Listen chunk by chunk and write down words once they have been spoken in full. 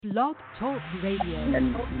Blog Talk Radio.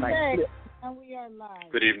 And Okay, now we are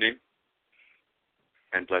live. Good evening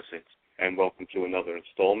and blessings, and welcome to another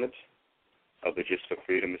installment of the Gist of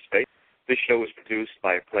Freedom Estate. This show is produced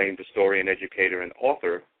by acclaimed historian, educator, and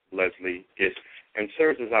author Leslie Gist, and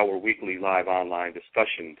serves as our weekly live online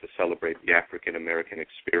discussion to celebrate the African American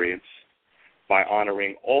experience by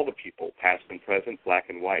honoring all the people, past and present, black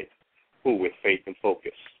and white, who, with faith and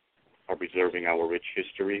focus, are preserving our rich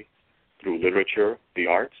history through literature, the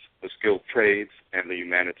arts, the skilled trades, and the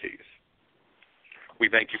humanities. We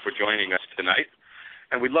thank you for joining us tonight,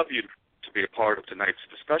 and we'd love you to be a part of tonight's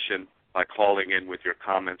discussion by calling in with your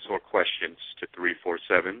comments or questions to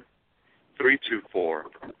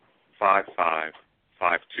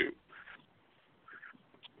 347-324-5552.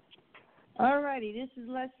 All righty, this is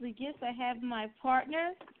Leslie Gist. I have my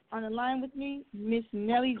partner on the line with me, Miss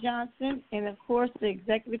Nellie Johnson, and, of course, the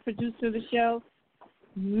executive producer of the show,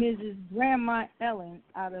 Mrs. Grandma Ellen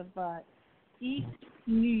out of East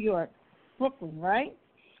New York, Brooklyn, right?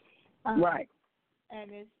 right.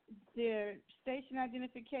 And their station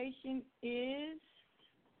identification is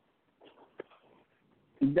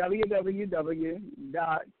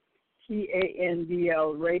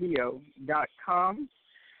www.tandlradio.com,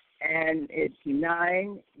 and it's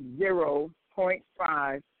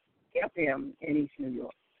 90.5 FM in East New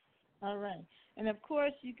York. all right. And, of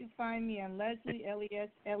course, you can find me on Leslie,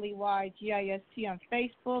 LESLEYGIST on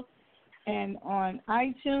Facebook, and on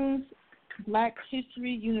iTunes, Black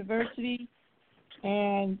History University,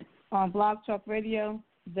 and on Blog Talk Radio,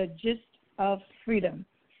 The Gist of Freedom.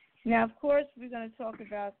 Now, of course, we're going to talk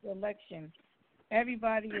about the election.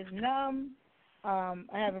 Everybody is numb. I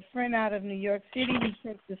have a friend out of New York City. He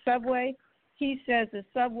takes the subway. He says the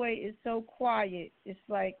subway is so quiet. It's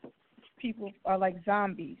like people are like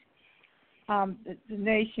zombies. The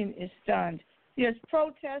nation is stunned. There's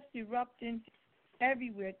protests erupting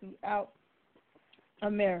everywhere throughout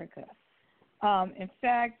America. In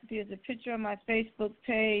fact, there's a picture on my Facebook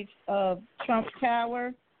page of Trump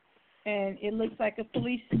Tower, and it looks like a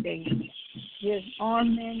police station. There's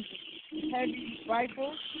armed men with heavy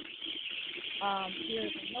rifles.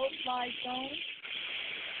 There's a no-fly zone.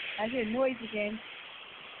 I hear noise again.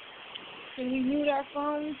 Can we mute our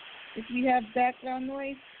phones if we have background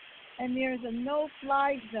noise? And there's a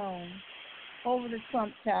no-fly zone over the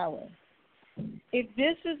Trump Tower. If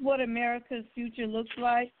this is what America's future looks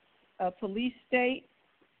like, a police state,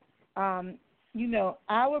 our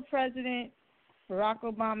president, Barack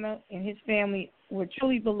Obama, and his family were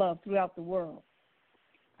truly beloved throughout the world.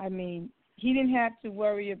 I mean, he didn't have to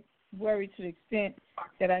worry to the extent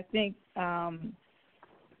that I think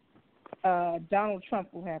Donald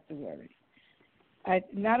Trump will have to worry.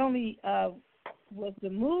 Not only was the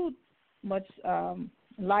mood much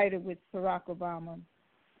lighter with Barack Obama,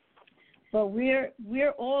 but we're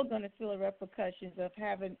all going to feel the repercussions of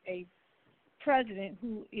having a president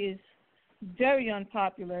who is very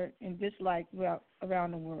unpopular and disliked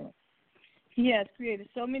around the world. He has created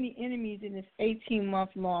so many enemies in this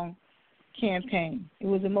 18-month-long campaign. It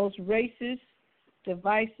was the most racist,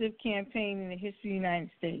 divisive campaign in the history of the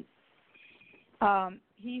United States.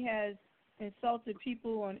 He has insulted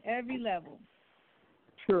people on every level.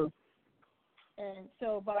 True. And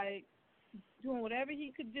so by doing whatever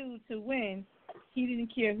he could do to win, he didn't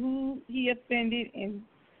care who he offended, and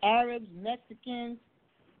Arabs, Mexicans,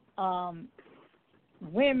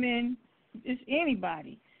 women, just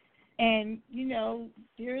anybody. And,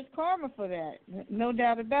 there is karma for that, no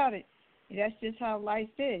doubt about it. That's just how life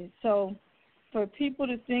is. So for people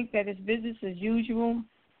to think that it's business as usual,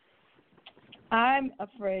 I'm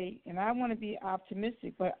afraid, and I want to be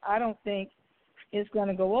optimistic, but I don't think it's going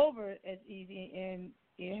to go over as easy. And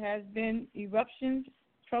it has been eruptions,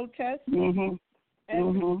 protests, and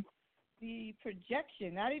the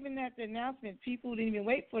projection, not even at the announcement. People didn't even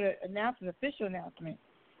wait for the official announcement.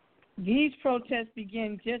 These protests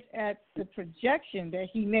begin just at the projection that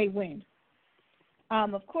he may win.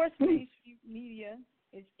 Of course, mainstream media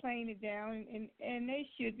is playing it down, and they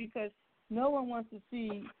should, because no one wants to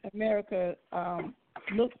see America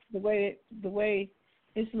look the way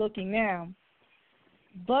it's looking now.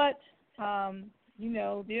 But,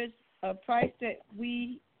 there's a price that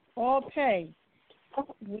we all pay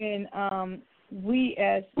when we,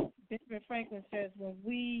 as Benjamin Franklin says, when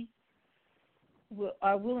we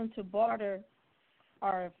are willing to barter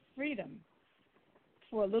our freedom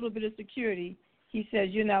for a little bit of security. He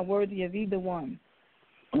says you're not worthy of either one.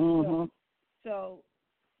 Mm-hmm. So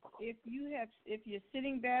if you're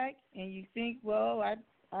sitting back and you think, well,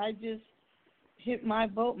 I just hit my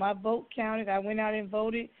vote counted, I went out and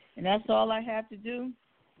voted, and that's all I have to do,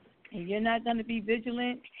 and you're not going to be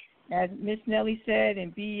vigilant, as Miss Nellie said,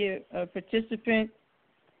 and be a participant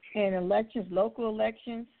in elections, local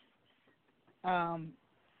elections.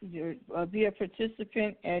 Be a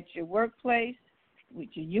participant at your workplace, with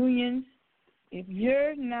your unions. If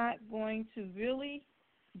you're not going to really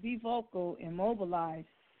be vocal and mobilize,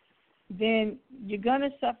 then you're going to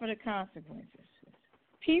suffer the consequences.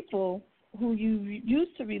 People who you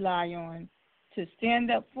used to rely on to stand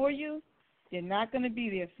up for you, they're not going to be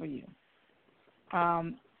there for you.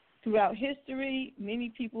 Throughout history, many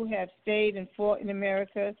people have stayed and fought in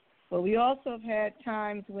America, but we also have had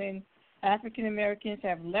times when African Americans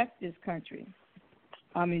have left this country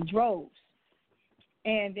in droves,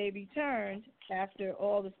 and they returned after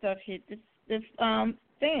all the stuff hit the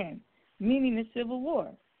fan, meaning the Civil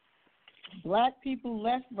War. Black people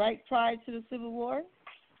left right prior to the Civil War,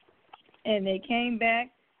 and they came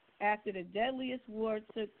back after the deadliest war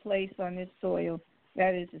took place on this soil,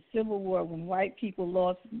 that is the Civil War, when white people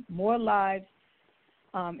lost more lives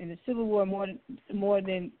in the Civil War, more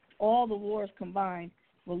than all the wars combined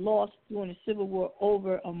were lost during the Civil War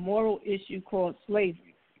over a moral issue called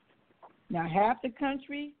slavery. Now, half the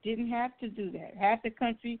country didn't have to do that. Half the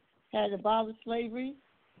country had abolished slavery,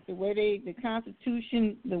 the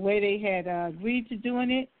Constitution, the way they had agreed to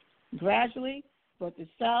doing it gradually, but the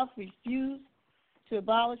South refused to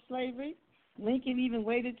abolish slavery. Lincoln even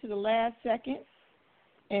waited to the last second,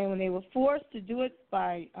 and when they were forced to do it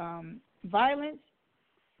by violence,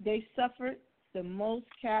 they suffered the most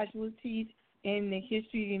casualties in the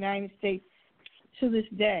history of the United States to this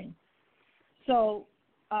day. So,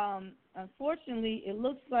 unfortunately, it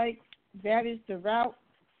looks like that is the route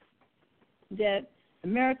that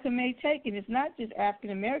America may take, and it's not just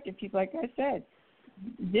African American people. Like I said,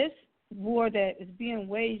 this war that is being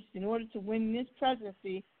waged in order to win this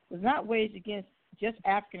presidency was not waged against just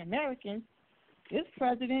African Americans. This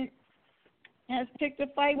president has picked a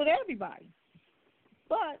fight with everybody.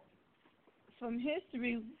 But from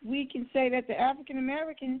history, we can say that the African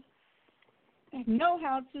Americans know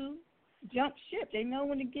how to jump ship. They know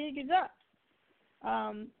when the gig is up.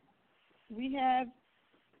 We have,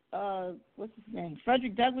 what's his name?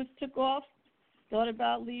 Frederick Douglass took off, thought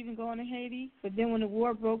about leaving, going to Haiti, but then when the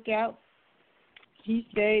war broke out, he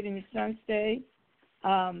stayed and his son stayed.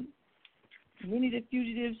 Many of the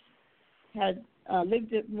fugitives had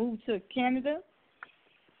moved to Canada.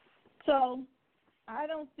 So I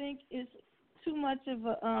don't think it's too much of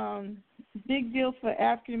a big deal for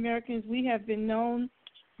African Americans. We have been known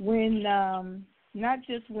when, not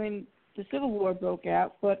just when the Civil War broke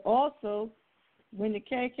out, but also when the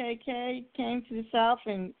KKK came to the South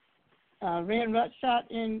and ran roughshod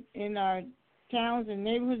in our towns and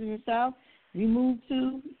neighborhoods in the South, we moved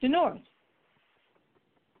to the North.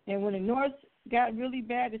 And when the North got really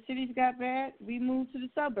bad, the cities got bad, we moved to the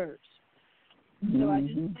suburbs. So I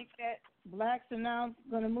just think that blacks are now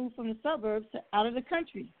going to move from the suburbs to out of the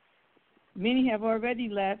country. Many have already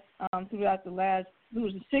left throughout the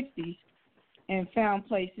 60s and found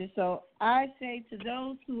places. So I say to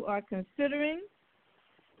those who are considering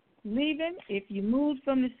leaving, if you move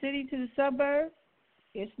from the city to the suburbs,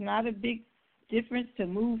 it's not a big difference to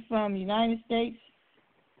move from the United States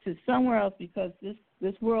to somewhere else, because this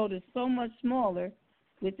world is so much smaller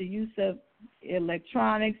with the use of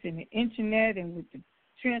electronics and the internet and with the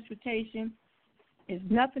transportation. It's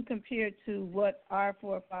nothing compared to what our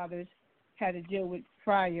forefathers had to deal with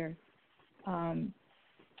prior to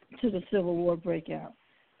the Civil War breakout.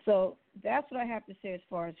 So that's what I have to say as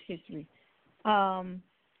far as history. One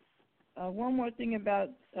more thing about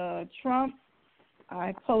Trump.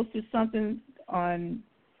 I posted something on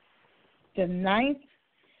the 9th,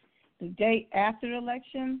 the day after the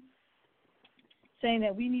election, saying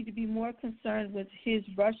that we need to be more concerned with his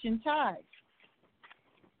Russian ties.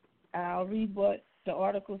 I'll read what the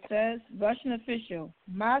article says. Russian official: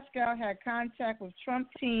 Moscow had contact with Trump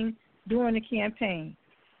team during the campaign.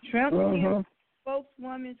 Trump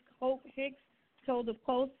spokeswoman Hope Hicks told the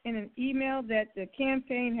Post in an email that the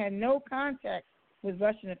campaign had no contact with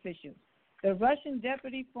Russian officials. The Russian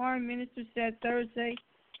deputy foreign minister said Thursday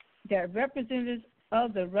that representatives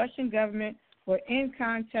of the Russian government were in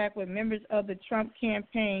contact with members of the Trump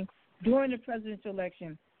campaign during the presidential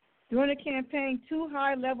election. During the campaign, two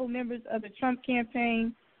high-level members of the Trump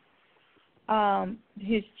campaign,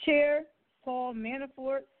 his chair, Paul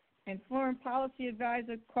Manafort, and foreign policy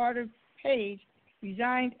advisor Carter Page,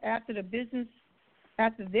 resigned after their business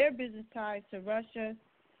ties to Russia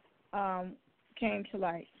came to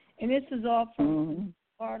light. And this is all from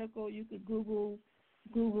the article. You could Google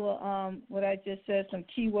what I just said, some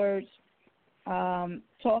keywords.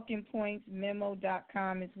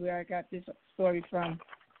 TalkingPointsMemo.com is where I got this story from.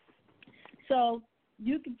 So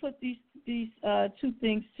you can put these two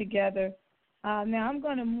things together. Now I'm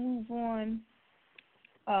going to move on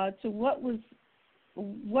to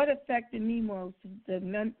what affected me most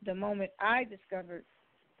the moment I discovered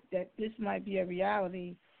that this might be a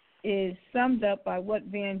reality is summed up by what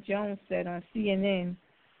Van Jones said on CNN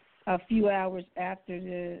a few hours after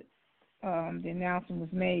the announcement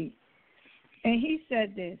was made. And he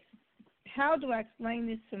said this: how do I explain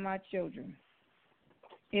this to my children?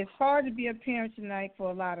 It's hard to be a parent tonight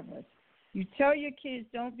for a lot of us. You tell your kids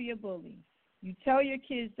don't be a bully. You tell your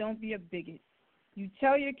kids don't be a bigot. You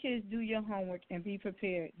tell your kids do your homework and be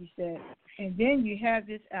prepared, he said. And then you have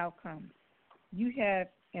this outcome. You have,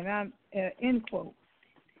 and I'm, end quote,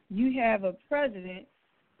 you have a president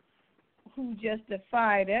who just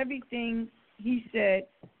defied everything he said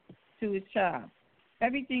to his child.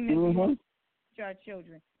 Everything that we want to our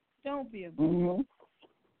children. Don't be a bully.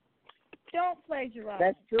 Don't plagiarize.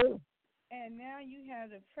 That's true. And now you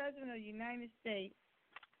have the President of the United States,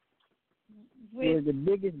 Who's the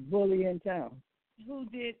biggest bully in town, who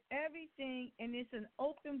did everything, and it's an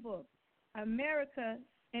open book. America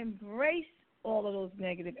embraced all of those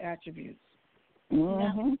negative attributes.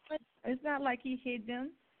 Now, it's not like he hid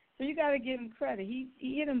them, so you got to give him credit. He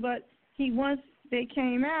hid them, but once they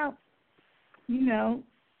came out, he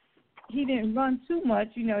didn't run too much.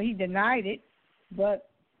 He denied it, but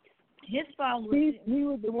his followers. He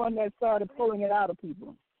was the one that started pulling it out of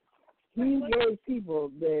people. He gave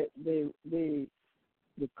people the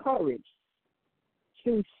courage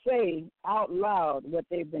to say out loud what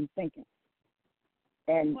they've been thinking.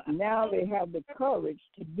 And now they have the courage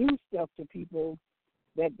to do stuff to people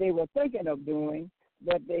that they were thinking of doing,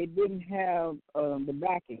 but they didn't have the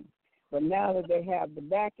backing. But now that they have the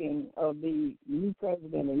backing of the new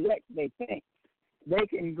president-elect, they think they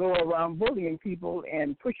can go around bullying people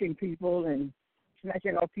and pushing people and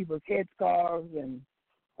snatching off people's headscarves and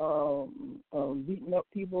beating up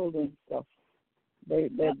people and stuff.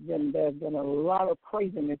 There's been a lot of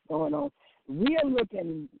craziness going on. We are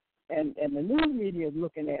looking, and the news media is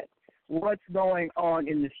looking at what's going on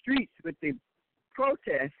in the streets with the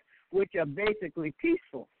protests, which are basically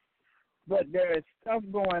peaceful. But there is stuff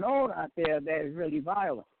going on out there that is really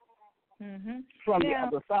violent from the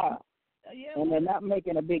other side. And they're not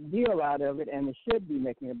making a big deal out of it, and they should be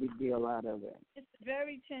making a big deal out of it. It's a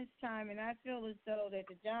very tense time, and I feel as though that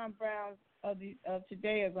the John Browns of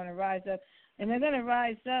today are going to rise up. And they're going to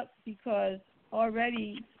rise up because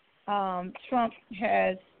already Trump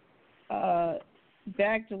has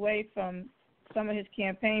backed away from some of his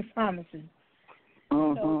campaign promises.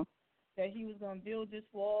 So that he was going to build this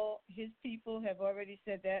wall. His people have already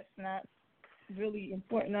said that's not really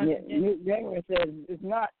important on the agenda. Newt Gingrich says it's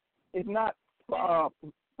not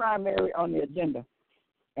primary on the agenda,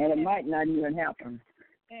 and it might not even happen.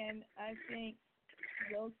 And I think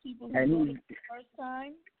those people who voted the first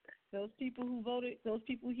time, those people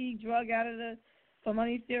he drug out of from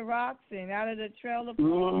underneath their rocks and out of the trailer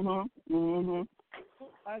park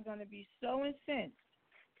are going to be so incensed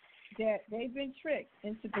that they've been tricked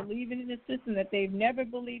into believing in a system that they've never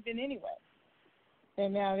believed in anyway.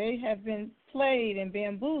 And now they have been played and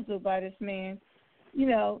bamboozled by this man.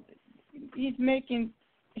 He's making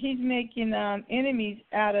enemies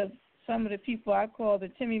out of some of the people I call the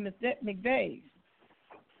Timmy McVeighs.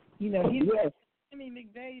 He got Timmy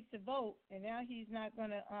McVeigh to vote, and now he's not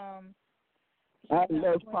going to honor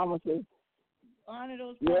those promises. Honor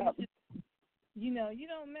those promises. You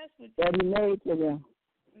don't mess with that he made to them,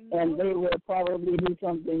 and they will probably do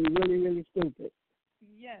something really, really stupid.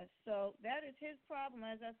 Yes, so that is his problem.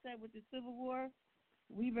 As I said, with the Civil War,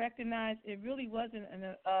 we recognize it really wasn't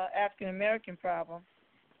an African-American problem.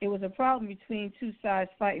 It was a problem between two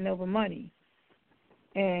sides fighting over money.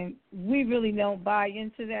 And we really don't buy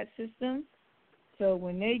into that system. So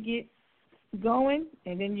when they get going,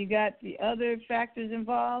 and then you got the other factors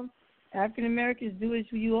involved, African-Americans do as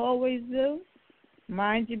you always do.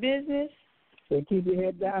 Mind your business. So keep your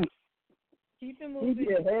head down. Keep it moving. Keep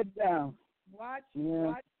your head down. Watch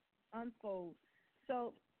unfold.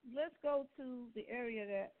 So let's go to the area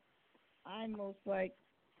that I most like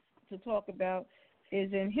to talk about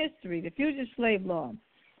is in history, the Fugitive Slave Law.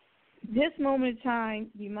 This moment in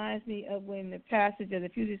time reminds me of when the passage of the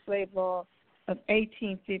Fugitive Slave Law of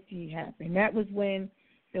 1850 happened. That was when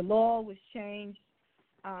the law was changed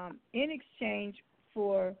in exchange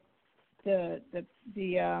for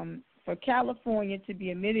for California to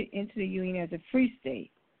be admitted into the Union as a free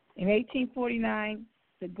state. In 1849,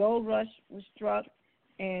 the gold rush was struck,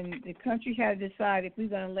 and the country had to decide if we're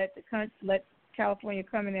going to let California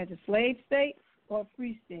come in as a slave state or a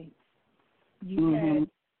free state. You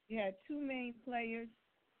had two main players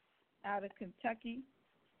out of Kentucky,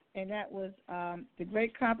 and that was the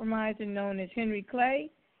great compromiser known as Henry Clay,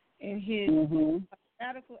 and his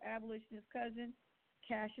radical abolitionist cousin,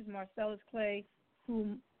 Cassius Marcellus Clay,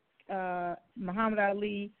 whom Muhammad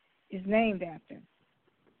Ali is named after.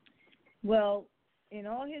 Well, in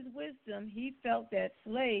all his wisdom, he felt that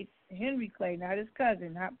slaves, Henry Clay, not his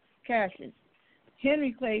cousin, not Cassius,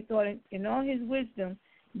 Henry Clay thought in all his wisdom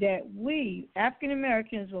that we, African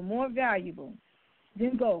Americans, were more valuable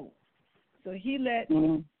than gold. So he let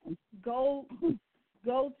gold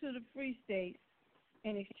go to the free states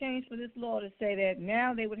in exchange for this law to say that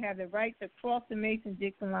now they would have the right to cross the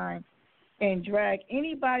Mason-Dixon line and drag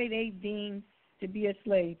anybody they deemed to be a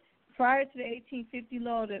slave. Prior to the 1850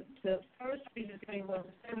 law, the first freedom thing was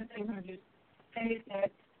the 1700s, stated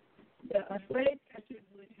that the enslaved persons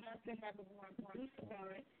would have to have a warrant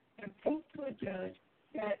warrant and prove to a judge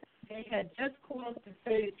that they had just cause to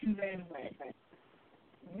say that you ran away.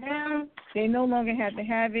 Now they no longer have to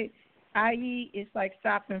have it, i.e., it's like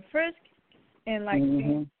stop and frisk and like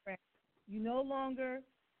you no longer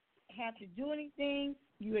have to do anything.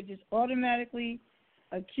 You are just automatically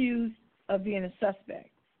accused of being a suspect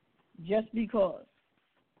just because.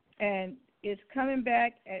 And it's coming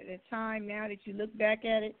back at a time now that you look back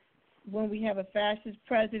at it when we have a fascist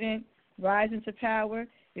president rising to power.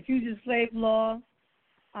 The fugitive slave law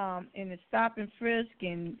and the stop and frisk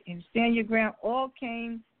and stand your ground all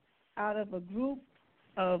came out of a group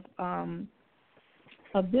of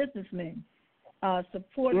businessmen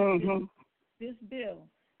supporting this bill.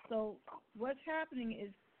 So what's happening is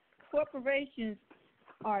corporations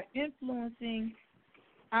are influencing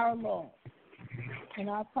our laws and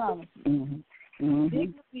our policies. Big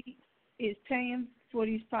money is paying for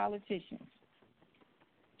these politicians.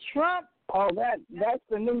 Trump. Oh, that's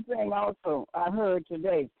the new thing also. I heard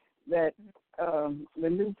today that the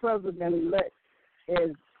new president-elect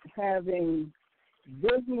is having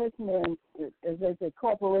businessmen, as they say,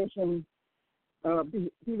 corporation,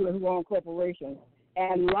 people who own corporations,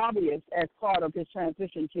 and lobbyists as part of his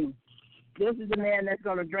transition team. This is the man that's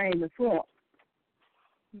going to drain the swamp.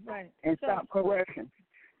 Right. And stop corruption.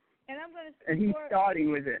 And I'm going to. And he's starting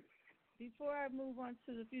with it. Before I move on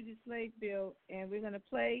to the Fugitive Slave Bill, and we're going to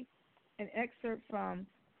play an excerpt from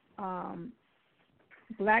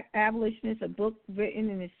Black Abolitionists, a book written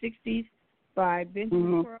in the 60s by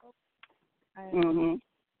Benjamin Quarles,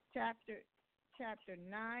 chapter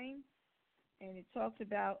 9, and it talks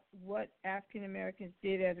about what African Americans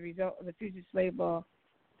did as a result of the Fugitive Slave Law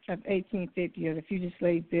of 1850, or the Fugitive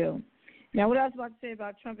Slave Bill. Now, what I was about to say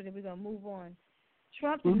about Trump, and then we're going to move on.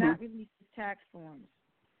 Trump did not release his tax forms.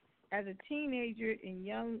 As a teenager and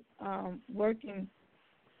young working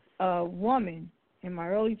woman in my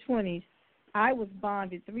early 20s, I was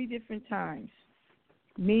bonded 3 different times,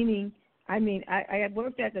 meaning, I had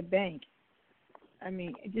worked at the bank. At the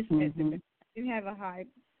bank. I didn't have a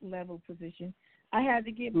high-level position. I had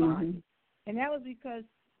to get bonded, and that was because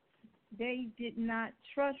they did not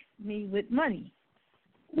trust me with money.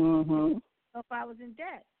 So if I was in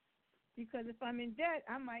debt, because if I'm in debt,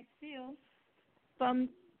 I might steal from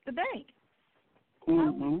the bank.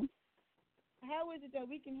 How is it that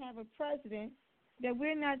we can have a president that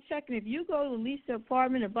we're not checking? If you go to lease an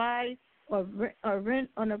apartment or buy or rent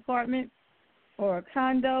an apartment or a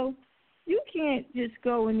condo, you can't just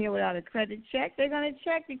go in there without a credit check. They're going to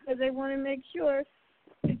check because they want to make sure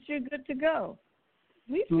that you're good to go.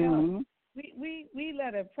 We feel we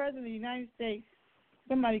let a president of the United States,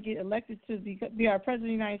 somebody get elected to be our president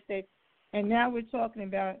of the United States, and now we're talking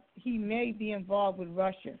about he may be involved with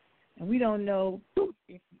Russia. And we don't know if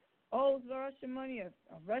he owes Russia money or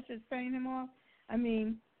Russia's paying him off.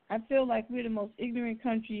 I feel like we're the most ignorant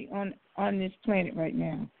country on this planet right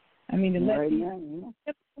now. To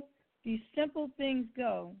let these simple things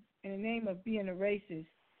go in the name of being a racist,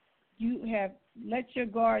 you have let your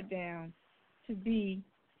guard down to be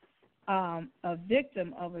a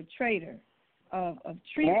victim of a traitor, of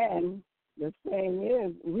treatment. And the thing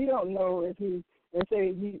is, we don't know if they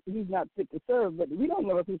say he's not fit to serve, but we don't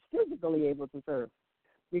know if he's physically able to serve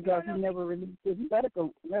because he never released his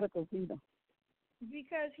medical freedom.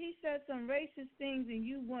 Because he said some racist things and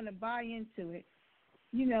you want to buy into it.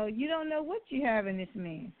 You don't know what you have in this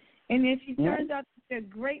man. And if he turns out to be a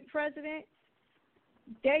great president,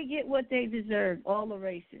 they get what they deserve, all the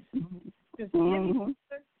racists. Because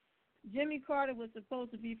Jimmy Carter was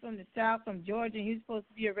supposed to be from the South, from Georgia, and he was supposed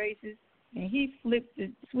to be a racist. And he flipped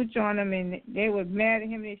the switch on them, and they were mad at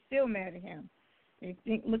him. They're still mad at him.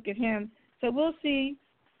 They look at him. So we'll see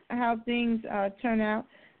how things turn out.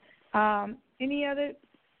 Any other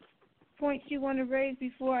points you want to raise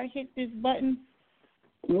before I hit this button?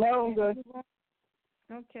 No, good.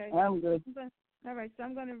 Okay. I'm good. All right, so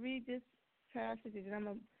I'm going to read this passage, and I'm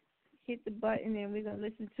going to hit the button, and we're going to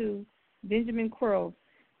listen to Benjamin Quarles.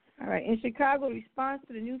 All right. In Chicago, the response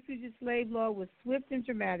to the new fugitive slave law was swift and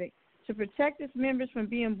dramatic. To protect its members from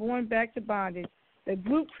being borne back to bondage, the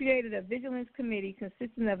group created a vigilance committee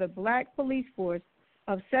consisting of a black police force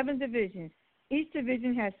of 7 divisions. Each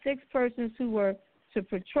division had 6 persons who were to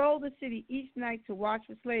patrol the city each night to watch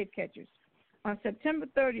for slave catchers. On September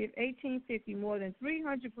 30th, 1850, more than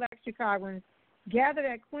 300 black Chicagoans gathered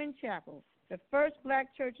at Quinn Chapel, the first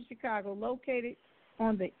black church in Chicago, located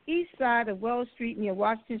on the east side of Wells Street near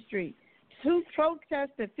Washington Street, to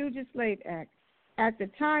protest the Fugitive Slave Act. At the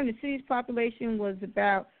time, the city's population was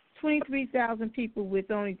about 23,000 people,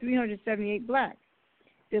 with only 378 blacks.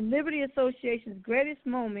 The Liberty Association's greatest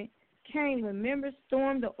moment came when members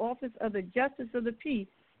stormed the office of the Justice of the Peace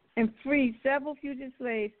and freed several fugitive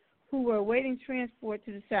slaves who were awaiting transport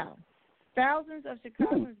to the South. Thousands of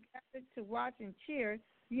Chicagoans gathered to watch and cheer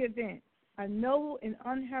the event, a noble and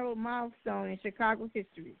unheralded milestone in Chicago's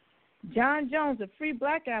history. John Jones, a free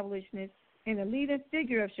black abolitionist and a leading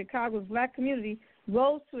figure of Chicago's black community,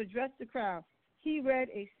 rose to address the crowd. He read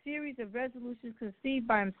a series of resolutions conceived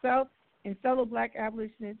by himself and fellow black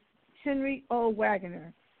abolitionists Henry O.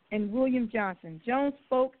 Wagner and William Johnson. Jones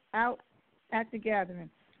spoke out at the gathering.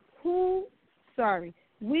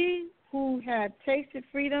 We who have tasted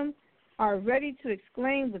freedom are ready to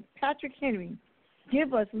exclaim with Patrick Henry,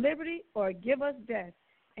 "Give us liberty or give us death."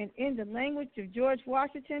 And in the language of George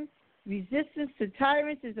Washington, resistance to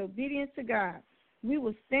tyrants is obedience to God. We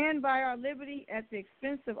will stand by our liberty at the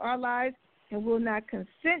expense of our lives and will not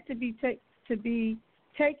consent to be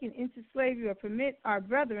taken into slavery or permit our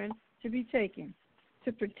brethren to be taken.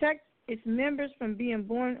 To protect its members from being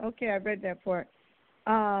born, okay, I read that part.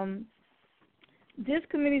 This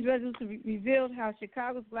committee's resolution revealed how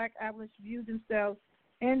Chicago's black abolitionists viewed themselves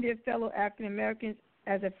and their fellow African Americans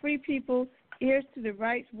as a free people, heirs to the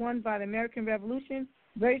rights won by the American Revolution,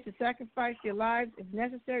 ready to sacrifice their lives if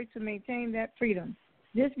necessary to maintain that freedom.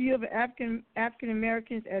 This view of African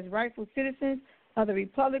Americans as rightful citizens of the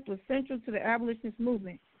Republic was central to the abolitionist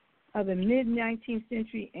movement of the mid-19th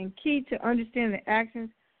century and key to understand the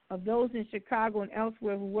actions of those in Chicago and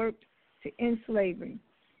elsewhere who worked to end slavery.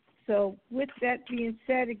 So with that being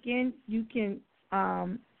said, again, you can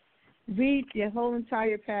read the whole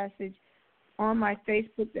entire passage on my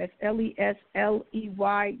Facebook. That's LESLEYGIST.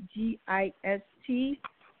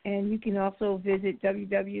 And you can also visit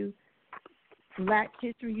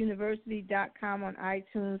www.blackhistoryuniversity.com on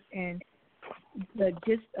iTunes and the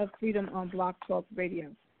Gist of Freedom on Blog Talk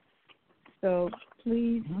Radio. So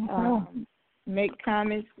please make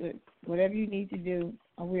comments, whatever you need to do,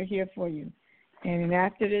 and we're here for you. And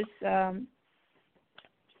after this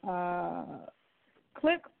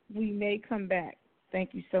clip, we may come back.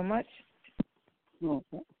 Thank you so much.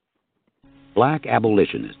 Okay. Black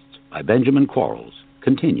Abolitionists by Benjamin Quarles,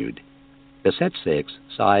 continued. Cassette 6,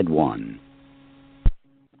 Side 1.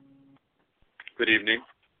 Good evening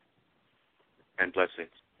and blessings,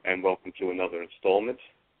 and welcome to another installment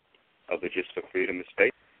of the Gist of Freedom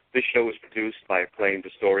Estate. This show is produced by acclaimed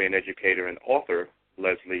historian, educator, and author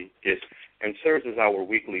Leslie Gist, and serves as our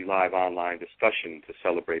weekly live online discussion to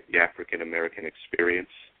celebrate the African American experience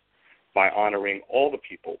by honoring all the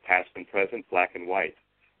people, past and present, black and white,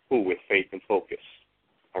 who, with faith and focus,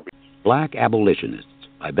 are... Black Abolitionists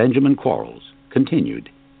by Benjamin Quarles, continued.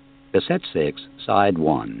 Cassette 6, Side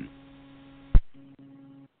 1.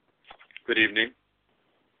 Good evening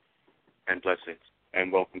and blessings,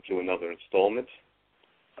 and welcome to another installment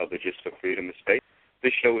of the Gist of Freedom Estate.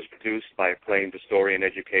 This show is produced by acclaimed historian,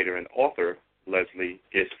 educator, and author Leslie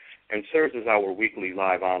Gist, and serves as our weekly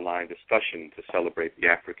live online discussion to celebrate the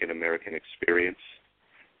African American experience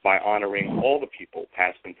by honoring all the people,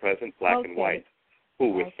 past and present, black and white,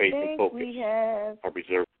 who, with faith and focus, are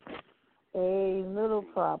reserved. A little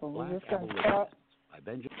problem. We're just going to start.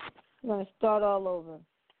 We're going to start all over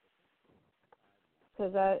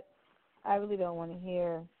because I really don't want to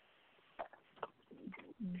hear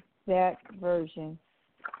that version,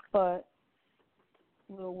 but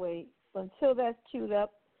we'll wait until that's queued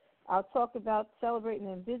up. I'll talk about celebrating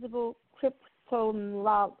invisible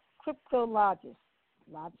cryptologists.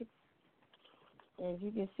 Logic. As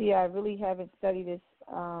you can see, I really haven't studied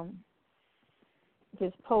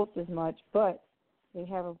this post as much, but they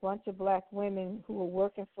have a bunch of black women who are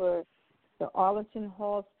working for the Arlington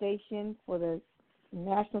Hall Station for the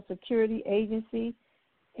National Security Agency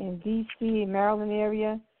in D.C. and Maryland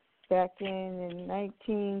area back in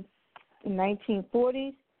the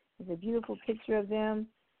 1940s. There's a beautiful picture of them,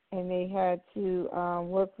 and they had to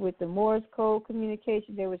work with the Morse code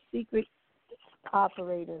communication. There were secret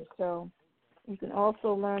operators. So you can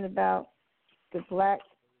also learn about the black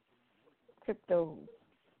cryptos.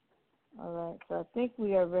 All right, so I think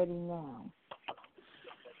we are ready now.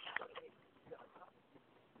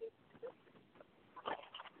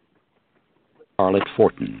 Charlotte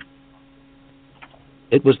Fortin.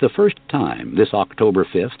 It was the first time, this October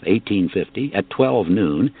 5th, 1850, at 12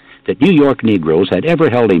 noon, that New York Negroes had ever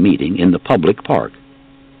held a meeting in the public park.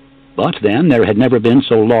 But then there had never been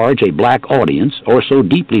so large a black audience or so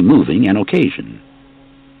deeply moving an occasion.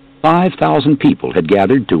 5,000 people had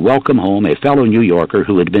gathered to welcome home a fellow New Yorker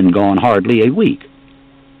who had been gone hardly a week.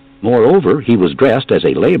 Moreover, he was dressed as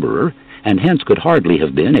a laborer, and hence could hardly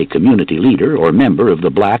have been a community leader or member of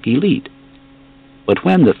the black elite. But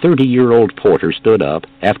when the 30-year-old porter stood up,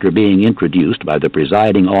 after being introduced by the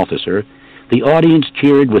presiding officer, the audience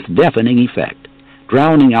cheered with deafening effect,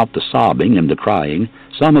 drowning out the sobbing and the crying,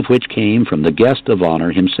 some of which came from the guest of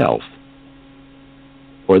honor himself.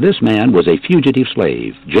 For this man was a fugitive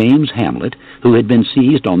slave, James Hamlet, who had been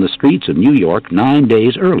seized on the streets of New York 9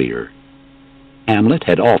 days earlier. Hamlet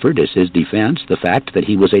had offered as his defense the fact that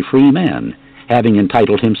he was a free man, having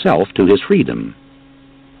entitled himself to his freedom.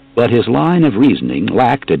 But his line of reasoning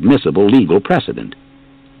lacked admissible legal precedent.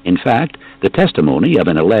 In fact, the testimony of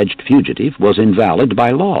an alleged fugitive was invalid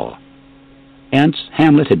by law. Hence,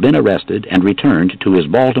 Hamlet had been arrested and returned to his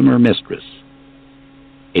Baltimore mistress.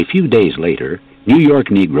 A few days later, New York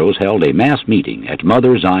Negroes held a mass meeting at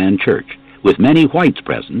Mother Zion Church, with many whites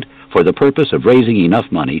present, for the purpose of raising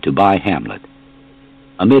enough money to buy Hamlet.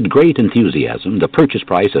 Amid great enthusiasm, the purchase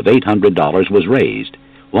price of $800 was raised,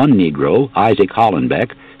 one Negro, Isaac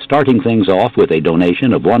Hollenbeck, starting things off with a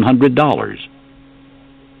donation of $100.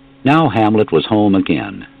 Now Hamlet was home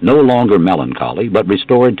again, no longer melancholy, but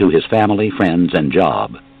restored to his family, friends, and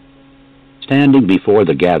job. Standing before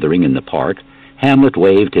the gathering in the park, Hamlet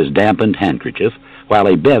waved his dampened handkerchief, while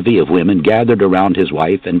a bevy of women gathered around his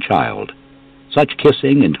wife and child. Such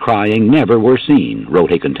kissing and crying never were seen,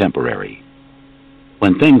 wrote a contemporary.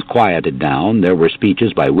 When things quieted down, there were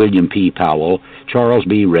speeches by William P. Powell, Charles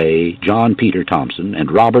B. Ray, John Peter Thompson,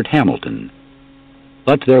 and Robert Hamilton.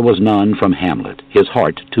 But there was none from Hamlet, his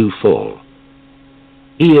heart too full.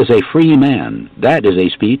 "He is a free man. That is a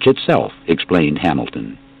speech itself," explained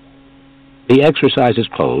Hamilton. The exercises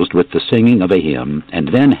closed with the singing of a hymn, and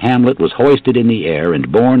then Hamlet was hoisted in the air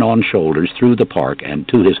and borne on shoulders through the park and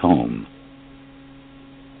to his home.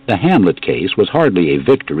 The Hamlet case was hardly a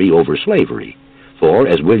victory over slavery, for,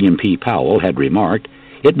 as William P. Powell had remarked,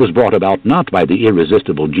 it was brought about not by the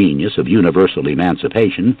irresistible genius of universal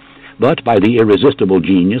emancipation, but by the irresistible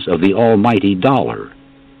genius of the almighty dollar.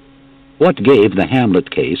 What gave the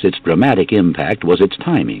Hamlet case its dramatic impact was its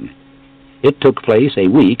timing. It took place a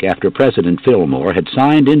week after President Fillmore had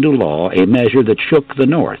signed into law a measure that shook the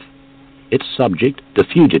North, its subject the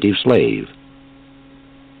fugitive slave.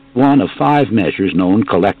 One of 5 measures known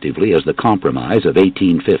collectively as the Compromise of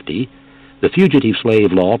 1850, the fugitive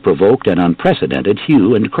slave law provoked an unprecedented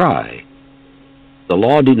hue and cry. The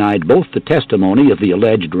law denied both the testimony of the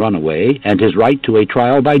alleged runaway and his right to a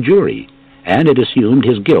trial by jury, and it assumed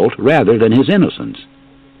his guilt rather than his innocence.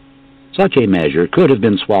 Such a measure could have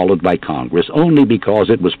been swallowed by Congress only because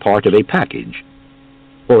it was part of a package,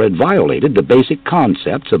 for it violated the basic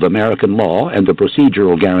concepts of American law and the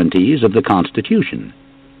procedural guarantees of the Constitution.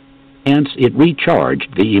 Hence, it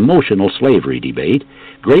recharged the emotional slavery debate,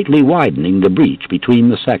 greatly widening the breach between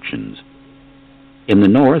the sections. In the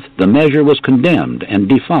North, the measure was condemned and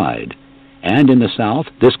defied, and in the South,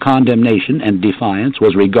 this condemnation and defiance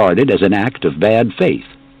was regarded as an act of bad faith.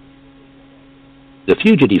 The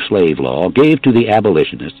fugitive slave law gave to the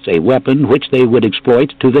abolitionists a weapon which they would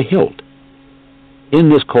exploit to the hilt. In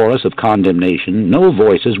this chorus of condemnation, no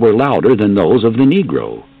voices were louder than those of the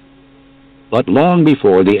Negro. But long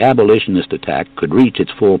before the abolitionist attack could reach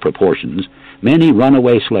its full proportions, many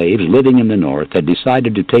runaway slaves living in the North had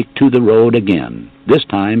decided to take to the road again, this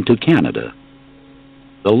time to Canada.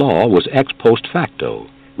 The law was ex post facto,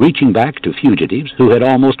 reaching back to fugitives who had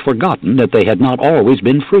almost forgotten that they had not always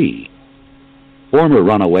been free. Former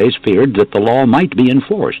runaways feared that the law might be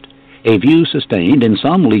enforced, a view sustained in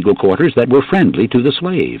some legal quarters that were friendly to the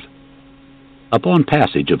slave. Upon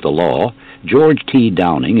passage of the law, George T.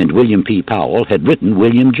 Downing and William P. Powell had written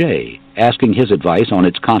William J., asking his advice on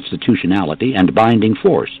its constitutionality and binding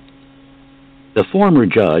force. The former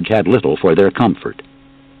judge had little for their comfort.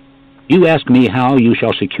 "You ask me how you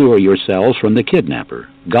shall secure yourselves from the kidnapper.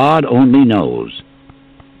 God only knows."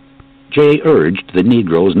 Jay urged the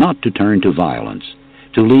Negroes not to turn to violence,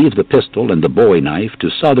 to leave the pistol and the bowie knife to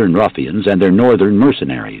Southern ruffians and their Northern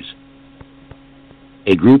mercenaries.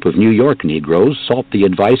 A group of New York Negroes sought the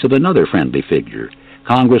advice of another friendly figure,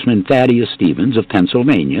 Congressman Thaddeus Stevens of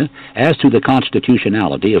Pennsylvania, as to the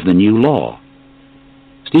constitutionality of the new law.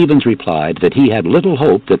 Stevens replied that he had little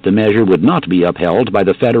hope that the measure would not be upheld by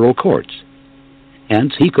the federal courts.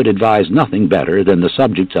 Hence, he could advise nothing better than the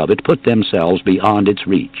subjects of it put themselves beyond its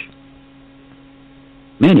reach.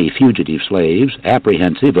 Many fugitive slaves,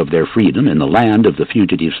 apprehensive of their freedom in the land of the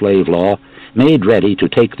fugitive slave law, made ready to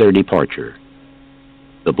take their departure.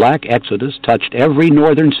 The black exodus touched every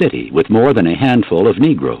northern city with more than a handful of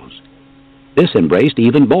Negroes. This embraced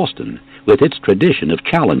even Boston, with its tradition of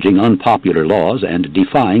challenging unpopular laws and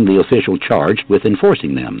defying the official charged with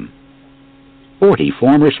enforcing them. 40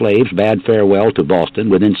 former slaves bade farewell to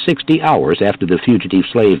Boston within 60 hours after the Fugitive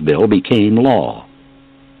Slave Bill became law.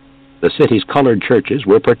 The city's colored churches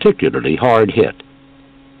were particularly hard hit.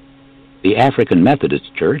 The African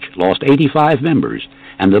Methodist Church lost 85 members,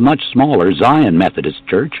 and the much smaller Zion Methodist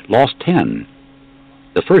Church lost 10.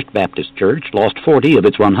 The First Baptist Church lost 40 of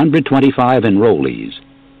its 125 enrollees.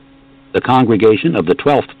 The congregation of the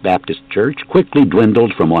 12th Baptist Church quickly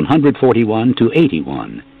dwindled from 141 to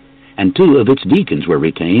 81, and 2 of its deacons were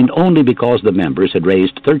retained only because the members had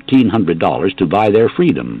raised $1,300 to buy their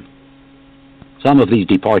freedom. Some of these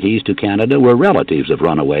departees to Canada were relatives of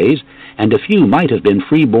runaways, and a few might have been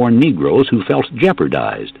free-born Negroes who felt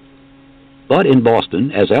jeopardized. But in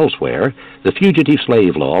Boston, as elsewhere, the fugitive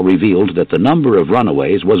slave law revealed that the number of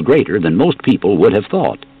runaways was greater than most people would have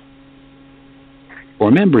thought.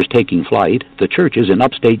 For members taking flight, the churches in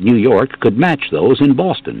upstate New York could match those in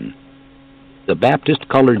Boston. The Baptist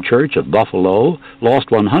Colored Church of Buffalo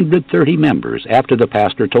lost 130 members after the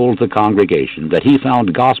pastor told the congregation that he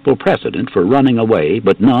found gospel precedent for running away,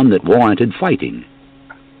 but none that warranted fighting.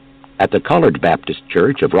 At the Colored Baptist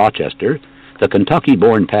Church of Rochester, the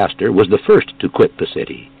Kentucky-born pastor was the first to quit the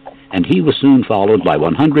city, and he was soon followed by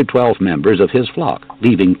 112 members of his flock,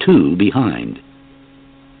 leaving 2 behind.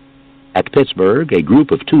 At Pittsburgh, a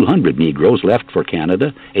group of 200 Negroes left for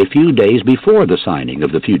Canada a few days before the signing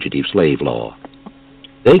of the Fugitive Slave Law.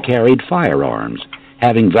 They carried firearms,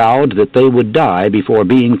 having vowed that they would die before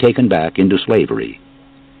being taken back into slavery.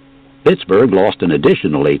 Pittsburgh lost an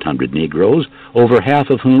additional 800 Negroes, over half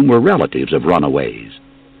of whom were relatives of runaways.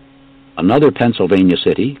 Another Pennsylvania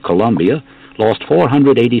city, Columbia, lost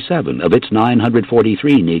 487 of its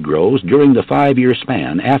 943 Negroes during the 5-year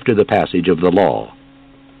span after the passage of the law.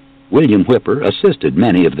 William Whipper assisted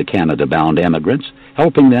many of the Canada-bound emigrants,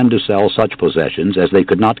 helping them to sell such possessions as they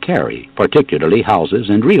could not carry, particularly houses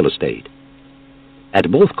and real estate.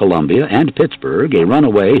 At both Columbia and Pittsburgh, a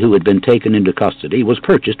runaway who had been taken into custody was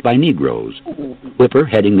purchased by Negroes, Whipper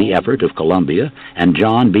heading the effort of Columbia and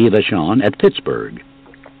John B. Vachon at Pittsburgh.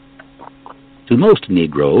 To most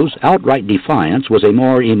Negroes, outright defiance was a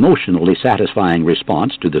more emotionally satisfying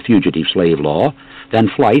response to the fugitive slave law than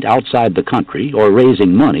flight outside the country or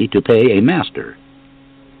raising money to pay a master.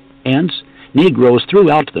 Hence, Negroes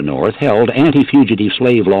throughout the North held anti-fugitive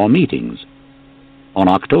slave law meetings. On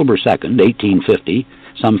October 2, 1850,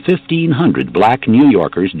 some 1,500 black New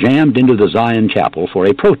Yorkers jammed into the Zion Chapel for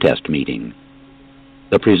a protest meeting.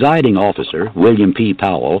 The presiding officer, William P.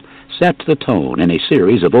 Powell, set the tone in a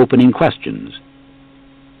series of opening questions.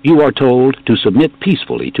 You are told to submit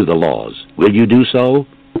peacefully to the laws. Will you do so?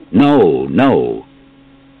 No, no.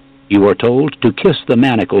 You are told to kiss the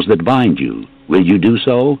manacles that bind you. Will you do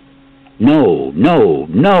so? No, no,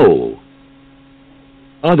 no.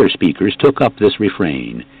 Other speakers took up this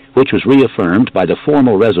refrain, which was reaffirmed by the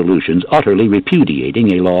formal resolutions utterly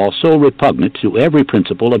repudiating a law so repugnant to every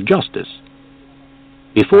principle of justice.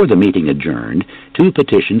 Before the meeting adjourned, 2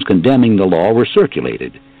 petitions condemning the law were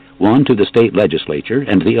circulated, one to the state legislature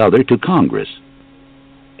and the other to Congress.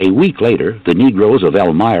 A week later, the Negroes of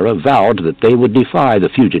Elmira vowed that they would defy the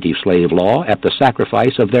fugitive slave law at the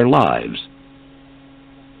sacrifice of their lives.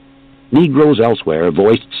 Negroes elsewhere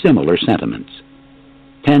voiced similar sentiments.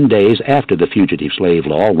 10 days after the fugitive slave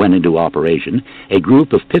law went into operation, a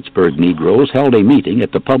group of Pittsburgh Negroes held a meeting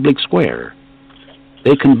at the public square.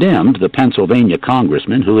 They condemned the Pennsylvania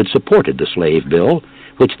congressman who had supported the slave bill,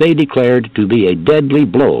 which they declared to be a deadly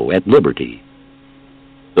blow at liberty.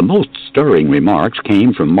 The most stirring remarks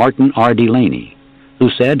came from Martin R. Delaney, who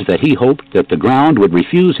said that he hoped that the ground would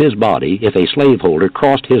refuse his body if a slaveholder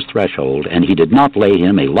crossed his threshold and he did not lay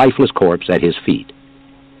him a lifeless corpse at his feet.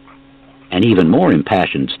 An even more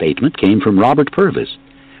impassioned statement came from Robert Purvis,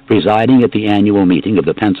 presiding at the annual meeting of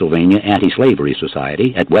the Pennsylvania Anti-Slavery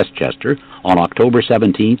Society at Westchester on October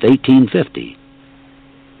 17, 1850.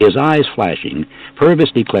 His eyes flashing, Purvis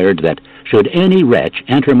declared that, should any wretch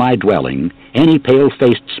enter my dwelling, any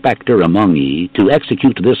pale-faced spectre among ye, to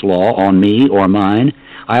execute this law on me or mine,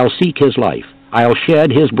 I'll seek his life, I'll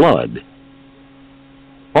shed his blood.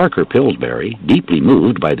 Parker Pillsbury, deeply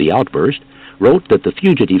moved by the outburst, wrote that the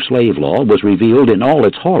fugitive slave law was revealed in all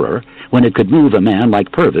its horror when it could move a man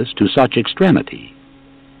like Purvis to such extremity.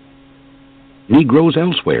 Negroes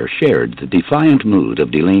elsewhere shared the defiant mood of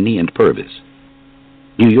Delaney and Purvis.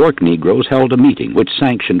 New York Negroes held a meeting which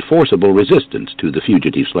sanctioned forcible resistance to the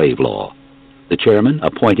fugitive slave law, the chairman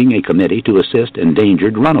appointing a committee to assist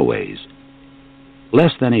endangered runaways.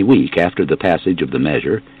 Less than a week after the passage of the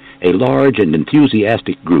measure, a large and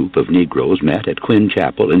enthusiastic group of Negroes met at Quinn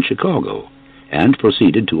Chapel in Chicago and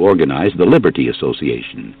proceeded to organize the Liberty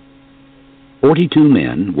Association. 42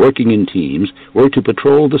 men, working in teams, were to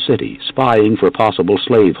patrol the city, spying for possible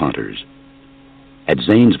slave hunters. At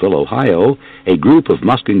Zanesville, Ohio, a group of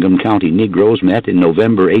Muskingum County Negroes met in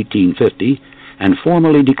November 1850 and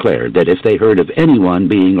formally declared that if they heard of anyone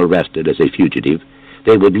being arrested as a fugitive,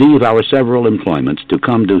 they would leave our several employments to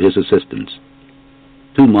come to his assistance.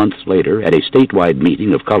 2 months later, at a statewide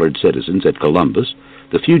meeting of colored citizens at Columbus,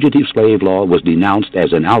 the fugitive slave law was denounced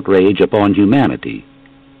as an outrage upon humanity.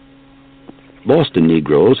 Boston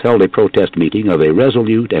Negroes held a protest meeting of a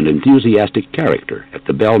resolute and enthusiastic character at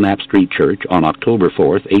the Belknap Street Church on October 4,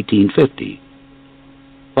 1850.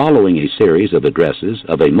 Following a series of addresses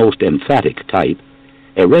of a most emphatic type,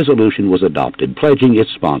 a resolution was adopted pledging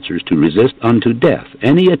its sponsors to resist unto death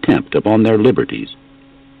any attempt upon their liberties.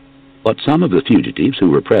 But some of the fugitives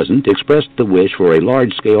who were present expressed the wish for a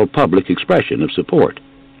large-scale public expression of support.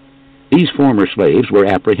 These former slaves were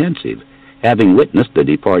apprehensive, having witnessed the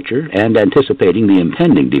departure and anticipating the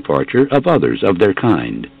impending departure of others of their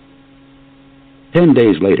kind. 10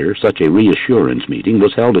 days later, such a reassurance meeting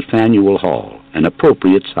was held at Faneuil Hall, an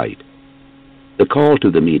appropriate site. The call to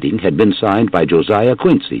the meeting had been signed by Josiah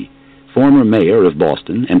Quincy, former mayor of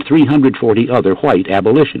Boston, and 340 other white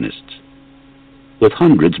abolitionists. With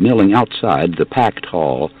hundreds milling outside the packed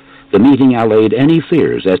hall, the meeting allayed any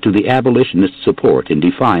fears as to the abolitionists' support in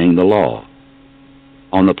defying the law.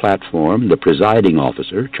 On the platform, the presiding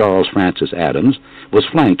officer, Charles Francis Adams, was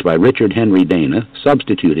flanked by Richard Henry Dana,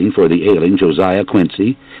 substituting for the ailing Josiah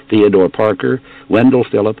Quincy, Theodore Parker, Wendell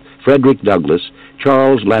Phillip, Frederick Douglass,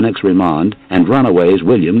 Charles Lennox Remond, and runaways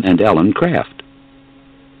William and Ellen Craft.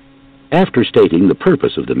 After stating the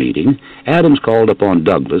purpose of the meeting, Adams called upon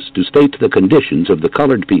Douglass to state the conditions of the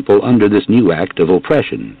colored people under this new act of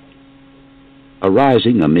oppression.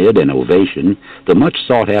 Arising amid an ovation, the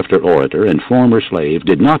much-sought-after orator and former slave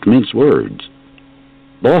did not mince words.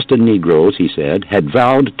 Boston Negroes, he said, had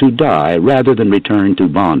vowed to die rather than return to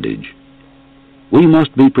bondage. We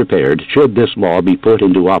must be prepared, should this law be put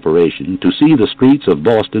into operation, to see the streets of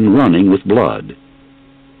Boston running with blood.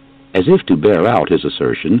 As if to bear out his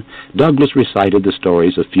assertion, Douglass recited the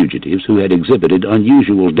stories of fugitives who had exhibited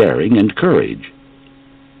unusual daring and courage.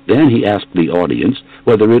 Then he asked the audience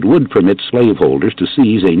whether it would permit slaveholders to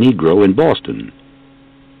seize a Negro in Boston.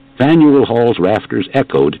 Faneuil Hall's rafters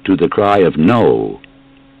echoed to the cry of "No."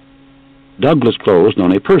 Douglass closed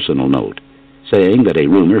on a personal note, saying that a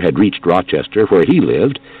rumor had reached Rochester, where he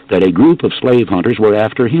lived, that a group of slave hunters were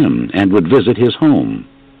after him and would visit his home.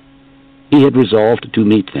 He had resolved to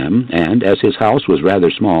meet them, and as his house was rather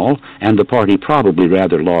small and the party probably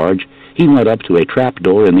rather large, he went up to a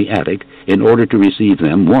trapdoor in the attic in order to receive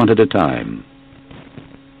them one at a time.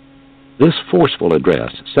 This forceful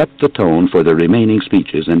address set the tone for the remaining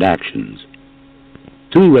speeches and actions.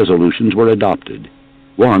 2 resolutions were adopted,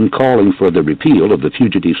 one calling for the repeal of the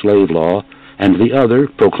fugitive slave law, and the other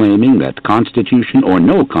proclaiming that, Constitution or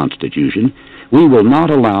no Constitution, we will not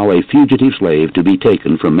allow a fugitive slave to be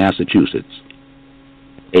taken from Massachusetts.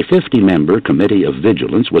 A 50-member committee of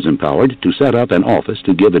vigilance was empowered to set up an office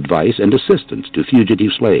to give advice and assistance to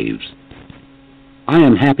fugitive slaves. I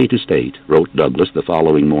am happy to state, wrote Douglass the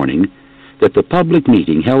following morning, that the public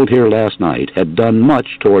meeting held here last night had done much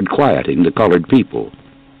toward quieting the colored people.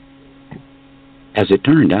 As it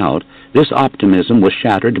turned out, this optimism was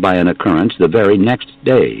shattered by an occurrence the very next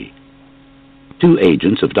day. 2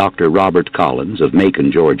 agents of Dr. Robert Collins of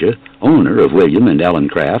Macon, Georgia, owner of William and Ellen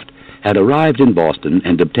Craft, had arrived in Boston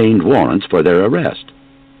and obtained warrants for their arrest.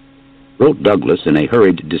 Wrote Douglass in a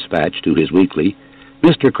hurried dispatch to his weekly,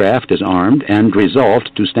 "Mr. Craft is armed and resolved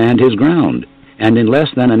to stand his ground, and in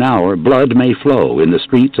less than an hour blood may flow in the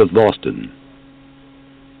streets of Boston."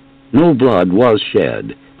 No blood was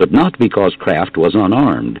shed, but not because Craft was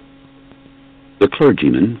unarmed. The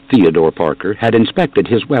clergyman, Theodore Parker, had inspected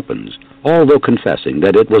his weapons, although confessing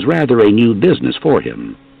that it was rather a new business for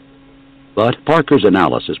him. But Parker's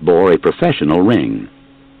analysis bore a professional ring.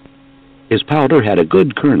 His powder had a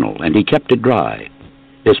good kernel, and he kept it dry.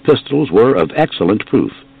 His pistols were of excellent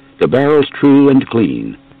proof, the barrels true and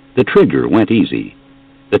clean. The trigger went easy.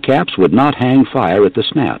 The caps would not hang fire at the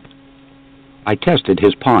snap. I tested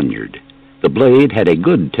his poniard. The blade had a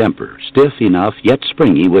good temper, stiff enough yet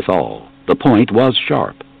springy withal. The point was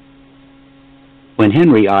sharp. When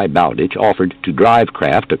Henry I. Bowditch offered to drive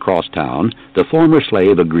Kraft across town, the former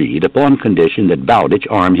slave agreed upon condition that Bowditch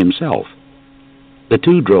arm himself. The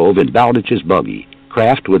two drove in Bowditch's buggy,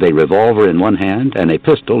 Kraft with a revolver in one hand and a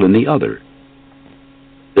pistol in the other.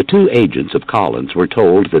 The two agents of Collins were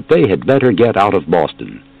told that they had better get out of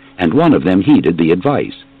Boston, and one of them heeded the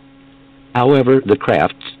advice. However, the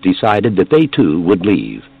Krafts decided that they too would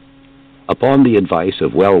leave. Upon the advice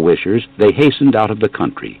of well-wishers, they hastened out of the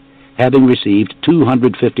country, having received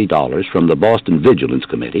 $250 from the Boston Vigilance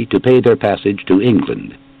Committee to pay their passage to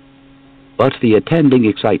England. But the attending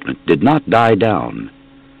excitement did not die down.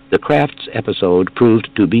 The Krafts episode proved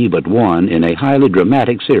to be but one in a highly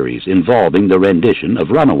dramatic series involving the rendition of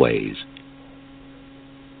runaways.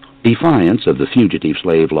 Defiance of the fugitive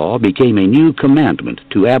slave law became a new commandment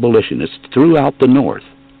to abolitionists throughout the North.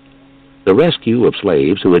 The rescue of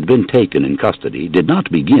slaves who had been taken in custody did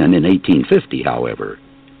not begin in 1850, however.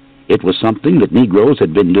 It was something that Negroes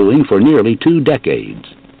had been doing for nearly 2 decades.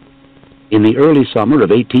 In the early summer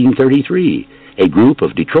of 1833, a group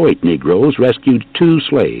of Detroit Negroes rescued 2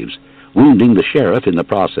 slaves, wounding the sheriff in the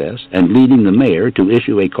process and leading the mayor to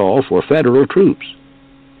issue a call for federal troops.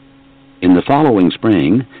 In the following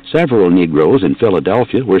spring, several Negroes in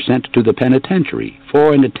Philadelphia were sent to the penitentiary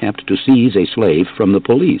for an attempt to seize a slave from the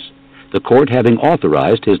police, the court having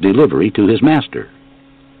authorized his delivery to his master.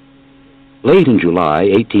 Late in July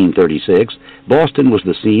 1836, Boston was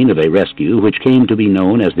the scene of a rescue which came to be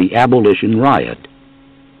known as the Abolition Riot.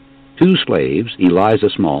 2 slaves, Eliza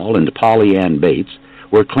Small and Polly Ann Bates,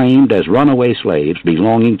 were claimed as runaway slaves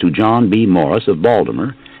belonging to John B. Morris of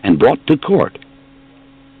Baltimore and brought to court.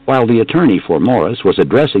 While the attorney for Morris was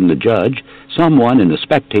addressing the judge, someone in the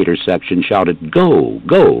spectators section shouted, "Go,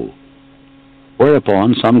 go!"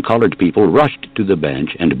 Whereupon some colored people rushed to the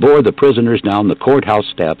bench and bore the prisoners down the courthouse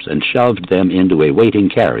steps and shoved them into a waiting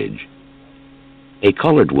carriage. A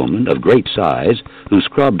colored woman of great size, who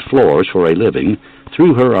scrubbed floors for a living,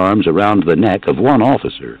 threw her arms around the neck of one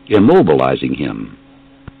officer, immobilizing him.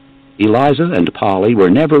 Eliza and Polly were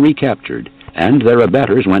never recaptured, and their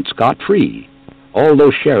abettors went scot-free,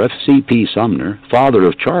 although Sheriff C.P. Sumner, father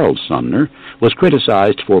of Charles Sumner, was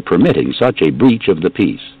criticized for permitting such a breach of the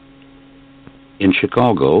peace. In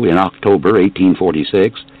Chicago, in October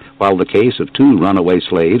 1846, while the case of 2 runaway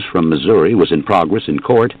slaves from Missouri was in progress in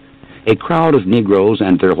court, a crowd of Negroes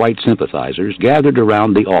and their white sympathizers gathered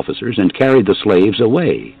around the officers and carried the slaves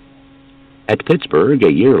away. At Pittsburgh,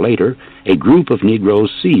 a year later, a group of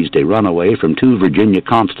Negroes seized a runaway from 2 Virginia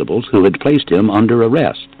constables who had placed him under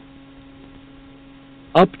arrest.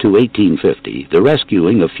 Up to 1850, the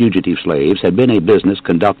rescuing of fugitive slaves had been a business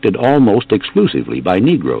conducted almost exclusively by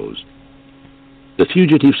Negroes. The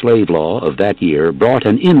fugitive slave law of that year brought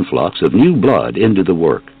an influx of new blood into the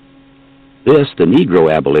work. This the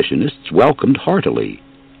Negro abolitionists welcomed heartily,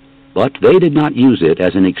 but they did not use it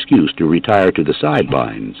as an excuse to retire to the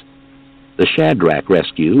sidelines. The Shadrach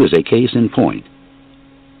rescue is a case in point.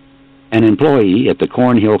 An employee at the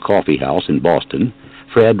Cornhill Coffee House in Boston,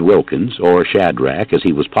 Fred Wilkins, or Shadrach as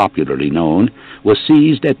he was popularly known, was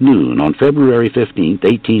seized at noon on February 15,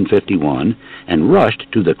 1851, and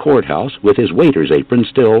rushed to the courthouse with his waiter's apron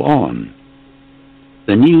still on.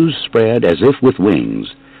 The news spread as if with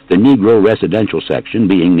wings, the Negro residential section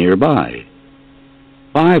being nearby.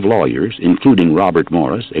 5 lawyers, including Robert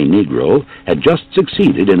Morris, a Negro, had just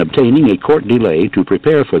succeeded in obtaining a court delay to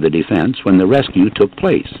prepare for the defense when the rescue took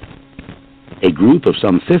place. A group of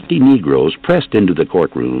some 50 Negroes pressed into the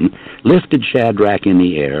courtroom, lifted Shadrach in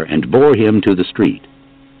the air, and bore him to the street.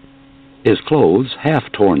 His clothes half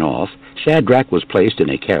torn off, Shadrach was placed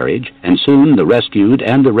in a carriage, and soon the rescued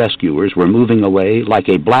and the rescuers were moving away like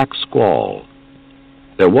a black squall.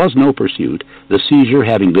 There was no pursuit, the seizure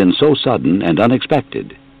having been so sudden and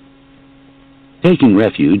unexpected. Taking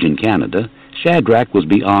refuge in Canada, Shadrach was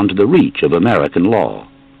beyond the reach of American law.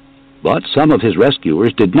 But some of his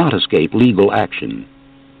rescuers did not escape legal action.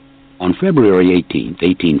 On February 18,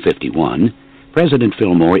 1851, President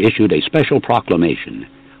Fillmore issued a special proclamation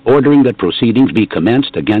ordering that proceedings be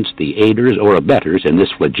commenced against the aiders or abettors in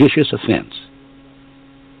this flagitious offense.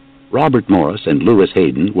 Robert Morris and Lewis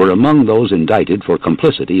Hayden were among those indicted for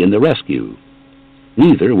complicity in the rescue.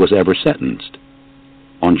 Neither was ever sentenced.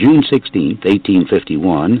 On June 16,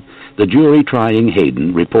 1851, the jury trying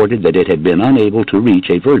Hayden reported that it had been unable to reach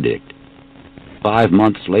a verdict. 5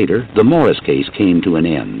 months later, the Morris case came to an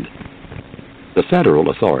end. The federal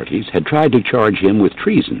authorities had tried to charge him with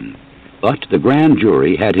treason, but the grand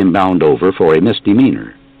jury had him bound over for a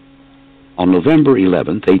misdemeanor. On November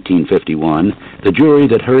 11, 1851, the jury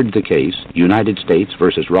that heard the case, United States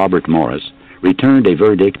versus Robert Morris, returned a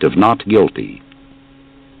verdict of not guilty.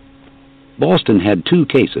 Boston had 2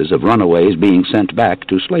 cases of runaways being sent back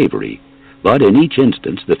to slavery, but in each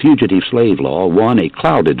instance the fugitive slave law won a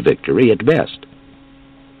clouded victory at best.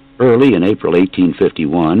 Early in April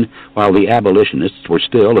 1851, while the abolitionists were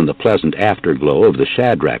still in the pleasant afterglow of the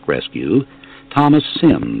Shadrach rescue, Thomas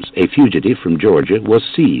Sims, a fugitive from Georgia, was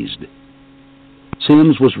seized.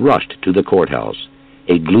 Sims was rushed to the courthouse,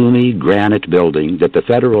 a gloomy granite building that the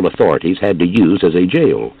federal authorities had to use as a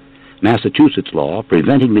jail, Massachusetts law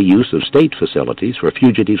preventing the use of state facilities for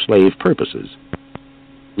fugitive slave purposes.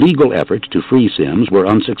 Legal efforts to free Sims were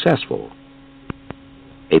unsuccessful.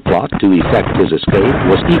 A plot to effect his escape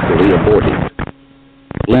was equally abortive.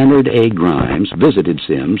 Leonard A. Grimes visited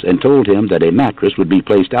Sims and told him that a mattress would be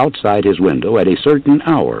placed outside his window at a certain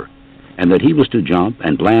hour, and that he was to jump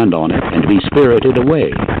and land on it and be spirited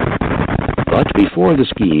away. But before the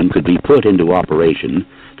scheme could be put into operation,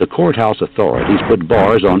 the courthouse authorities put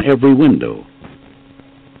bars on every window.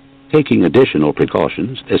 Taking additional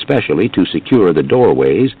precautions, especially to secure the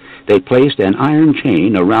doorways, they placed an iron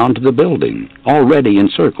chain around the building, already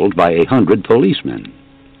encircled by 100 policemen.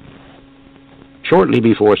 Shortly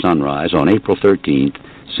before sunrise on April 13th,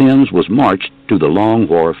 Sims was marched to the Long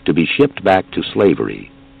Wharf to be shipped back to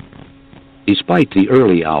slavery. Despite the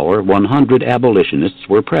early hour, 100 abolitionists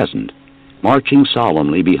were present, marching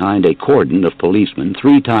solemnly behind a cordon of policemen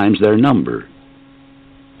 3 times their number.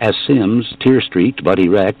 As Sims, tear-streaked but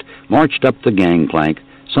erect, marched up the gangplank,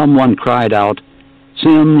 someone cried out,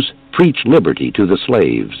 "Sims, preach liberty to the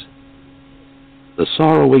slaves." The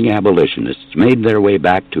sorrowing abolitionists made their way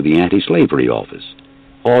back to the anti-slavery office,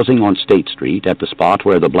 pausing on State Street at the spot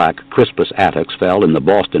where the black Crispus Attucks fell in the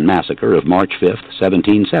Boston Massacre of March 5,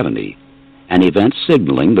 1770, an event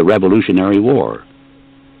signaling the Revolutionary War.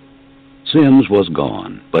 Sims was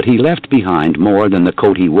gone, but he left behind more than the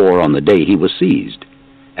coat he wore on the day he was seized,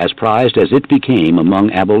 as prized as it became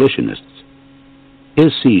among abolitionists.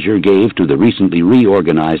 His seizure gave to the recently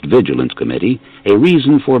reorganized Vigilance Committee a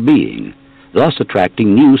reason for being, thus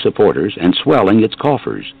attracting new supporters and swelling its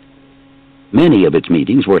coffers. Many of its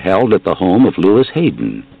meetings were held at the home of Lewis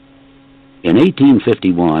Hayden. In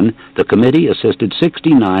 1851, the committee assisted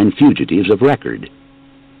 69 fugitives of record.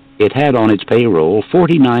 It had on its payroll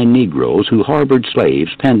 49 Negroes who harbored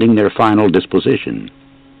slaves pending their final disposition.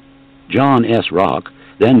 John S. Rock,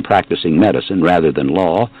 then practicing medicine rather than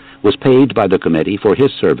law, was paid by the committee for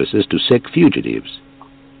his services to sick fugitives.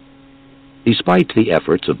 Despite the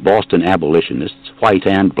efforts of Boston abolitionists, white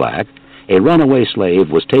and black, a runaway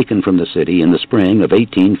slave was taken from the city in the spring of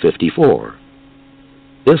 1854.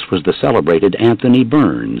 This was the celebrated Anthony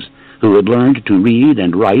Burns, who had learned to read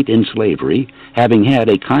and write in slavery, having had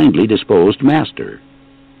a kindly disposed master.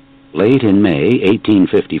 Late in May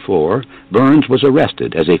 1854, Burns was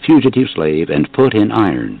arrested as a fugitive slave and put in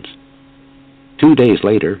irons. 2 days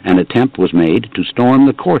later, an attempt was made to storm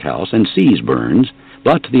the courthouse and seize Burns,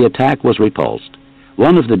 but the attack was repulsed,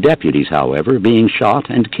 one of the deputies, however, being shot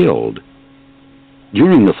and killed.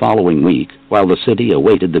 During the following week, while the city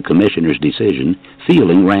awaited the commissioner's decision,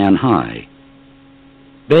 feeling ran high.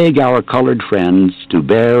 "Beg our colored friends to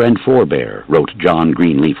bear and forbear," wrote John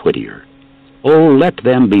Greenleaf Whittier. "Oh, let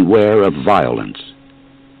them beware of violence."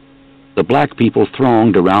 The black people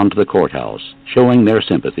thronged around the courthouse, showing their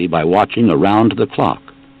sympathy by watching around the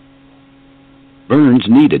clock. Burns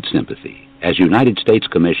needed sympathy, as United States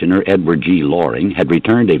Commissioner Edward G. Loring had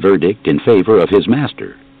returned a verdict in favor of his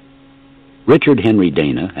master. Richard Henry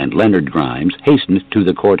Dana and Leonard Grimes hastened to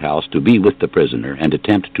the courthouse to be with the prisoner and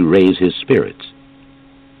attempt to raise his spirits.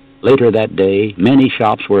 Later that day, many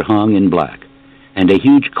shops were hung in black, and a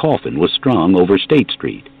huge coffin was strung over State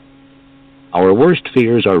Street. "Our worst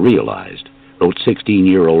fears are realized," wrote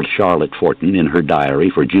 16-year-old Charlotte Fortin in her diary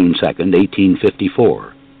for June 2,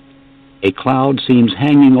 1854. "A cloud seems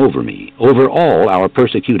hanging over me, over all our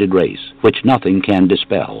persecuted race, which nothing can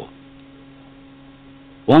dispel."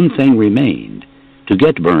 One thing remained, to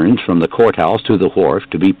get Burns from the courthouse to the wharf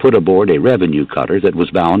to be put aboard a revenue cutter that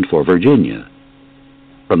was bound for Virginia.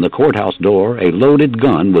 From the courthouse door, a loaded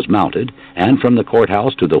gun was mounted, and from the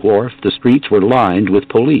courthouse to the wharf, the streets were lined with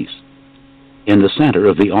police. In the center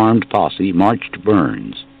of the armed posse marched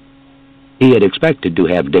Burns. He had expected to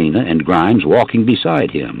have Dana and Grimes walking beside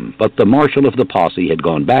him, but the marshal of the posse had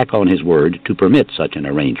gone back on his word to permit such an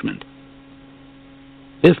arrangement.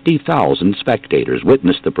 50,000 spectators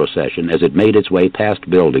witnessed the procession as it made its way past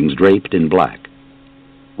buildings draped in black.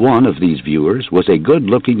 One of these viewers was a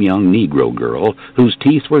good-looking young Negro girl whose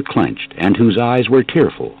teeth were clenched and whose eyes were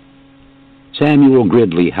tearful. Samuel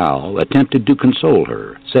Gridley Howe attempted to console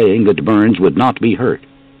her, saying that Burns would not be hurt.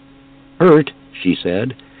 "Hurt," she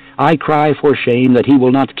said. "I cry for shame that he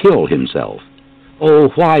will not kill himself. Oh,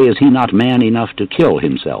 why is he not man enough to kill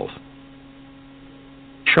himself?"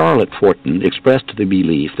 Charlotte Fortin expressed the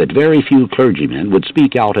belief that very few clergymen would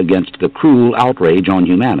speak out against the cruel outrage on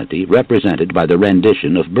humanity represented by the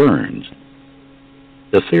rendition of Burns.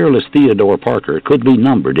 The fearless Theodore Parker could be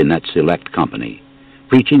numbered in that select company,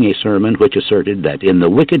 preaching a sermon which asserted that in the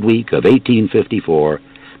wicked week of 1854,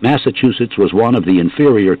 Massachusetts was one of the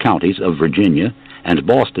inferior counties of Virginia, and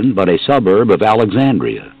Boston but a suburb of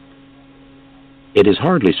Alexandria. It is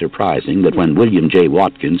hardly surprising that when William J.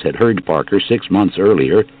 Watkins had heard Parker 6 months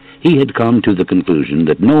earlier, he had come to the conclusion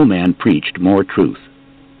that no man preached more truth.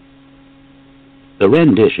 The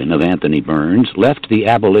rendition of Anthony Burns left the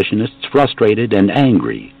abolitionists frustrated and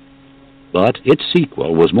angry, but its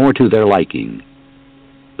sequel was more to their liking.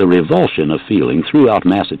 The revulsion of feeling throughout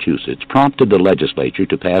Massachusetts prompted the legislature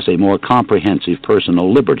to pass a more comprehensive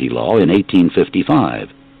personal liberty law in 1855,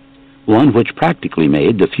 one which practically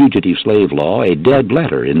made the fugitive slave law a dead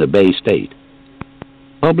letter in the Bay State.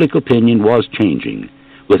 Public opinion was changing,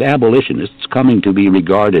 with abolitionists coming to be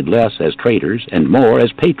regarded less as traitors and more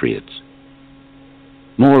as patriots.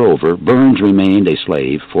 Moreover, Burns remained a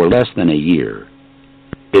slave for less than a year.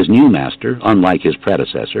 His new master, unlike his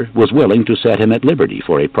predecessor, was willing to set him at liberty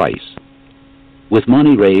for a price. With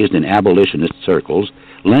money raised in abolitionist circles,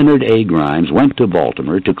 Leonard A. Grimes went to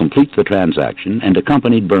Baltimore to complete the transaction and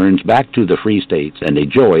accompanied Burns back to the Free States and a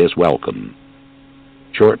joyous welcome.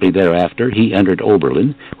 Shortly thereafter, he entered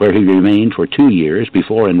Oberlin, where he remained for 2 years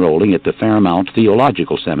before enrolling at the Fairmount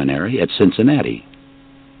Theological Seminary at Cincinnati.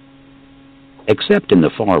 Except in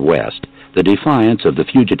the far West, the defiance of the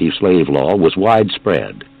fugitive slave law was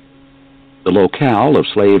widespread. The locale of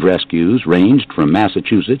slave rescues ranged from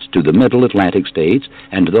Massachusetts to the Middle Atlantic states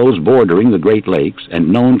and those bordering the Great Lakes and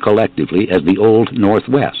known collectively as the Old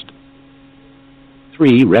Northwest.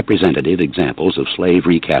 3 representative examples of slave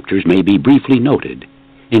recaptures may be briefly noted,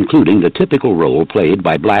 including the typical role played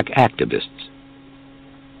by black activists.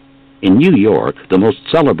 In New York, the most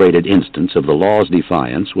celebrated instance of the law's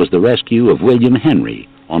defiance was the rescue of William Henry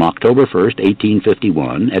on October 1,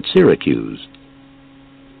 1851, at Syracuse.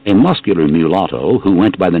 A muscular mulatto who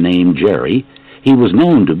went by the name Jerry, he was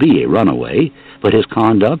known to be a runaway, but his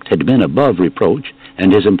conduct had been above reproach,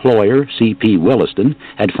 and his employer, C.P. Williston,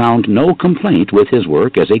 had found no complaint with his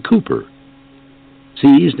work as a cooper.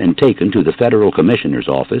 Seized and taken to the federal commissioner's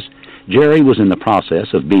office, Jerry was in the process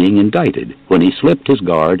of being indicted when he slipped his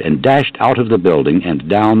guard and dashed out of the building and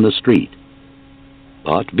down the street.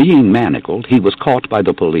 But being manacled, he was caught by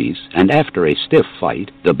the police, and after a stiff fight,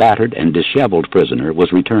 the battered and disheveled prisoner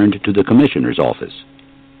was returned to the commissioner's office.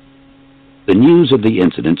 The news of the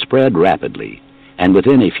incident spread rapidly, and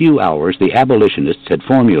within a few hours the abolitionists had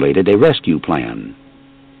formulated a rescue plan.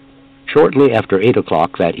 Shortly after 8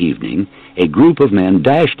 o'clock that evening, a group of men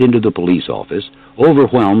dashed into the police office,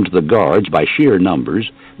 overwhelmed the guards by sheer numbers,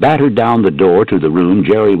 battered down the door to the room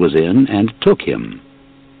Jerry was in, and took him.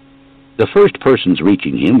 The first persons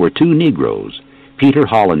reaching him were 2 Negroes, Peter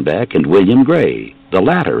Hollenbeck and William Gray, the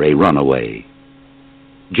latter a runaway.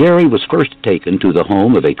 Jerry was first taken to the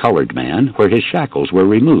home of a colored man, where his shackles were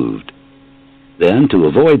removed. Then, to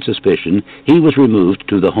avoid suspicion, he was removed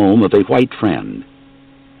to the home of a white friend.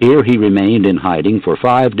 Here he remained in hiding for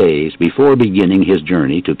 5 days before beginning his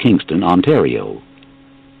journey to Kingston, Ontario.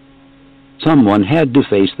 Someone had to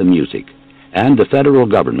face the music, and the federal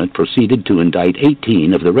government proceeded to indict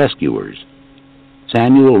 18 of the rescuers.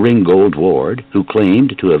 Samuel Ringgold Ward, who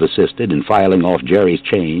claimed to have assisted in filing off Jerry's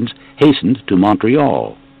chains, hastened to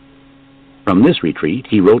Montreal. From this retreat,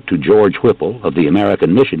 he wrote to George Whipple of the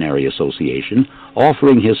American Missionary Association,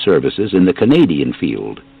 offering his services in the Canadian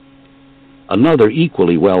field. Another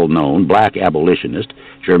equally well-known black abolitionist,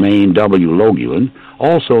 Germain W. Loguin,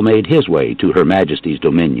 also made his way to Her Majesty's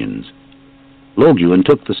dominions. Loguin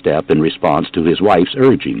took the step in response to his wife's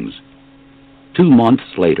urgings. 2 months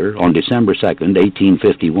later, on December 2,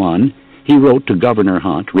 1851, he wrote to Governor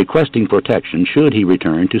Hunt requesting protection should he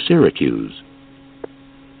return to Syracuse.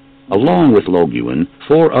 Along with Loguin,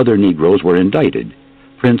 4 other Negroes were indicted: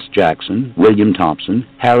 Prince Jackson, William Thompson,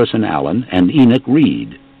 Harrison Allen, and Enoch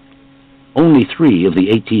Reed. Only 3 of the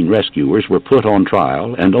 18 rescuers were put on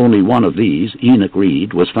trial, and only one of these, Enoch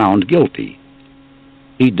Reed, was found guilty.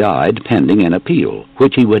 He died pending an appeal,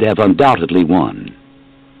 which he would have undoubtedly won.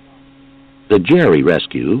 The Jerry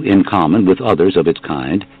rescue, in common with others of its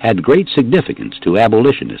kind, had great significance to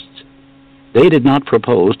abolitionists. They did not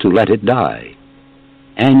propose to let it die.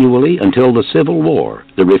 Annually, until the Civil War,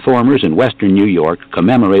 the reformers in western New York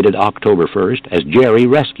commemorated October 1st as Jerry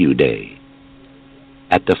Rescue Day.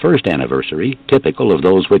 At the first anniversary, typical of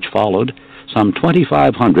those which followed, some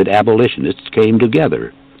 2,500 abolitionists came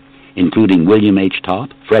together, including William H. Topp,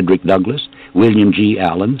 Frederick Douglass, William G.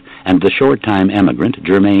 Allen, and the short-time emigrant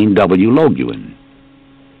Jermaine W. Loguin.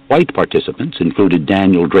 White participants included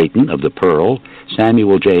Daniel Drayton of the Pearl,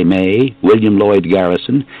 Samuel J. May, William Lloyd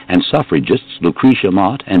Garrison, and suffragists Lucretia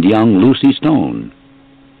Mott and young Lucy Stone.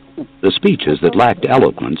 The speeches that lacked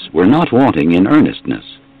eloquence were not wanting in earnestness.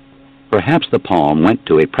 Perhaps the palm went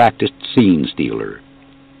to a practiced scene stealer.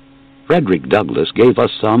 Frederick Douglass gave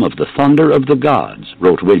us some of the thunder of the gods,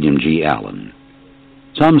 wrote William G. Allen.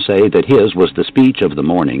 Some say that his was the speech of the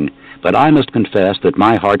morning, but I must confess that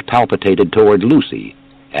my heart palpitated toward Lucy,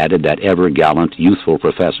 added that ever-gallant youthful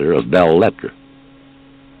professor of belles lettres.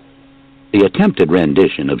 The attempted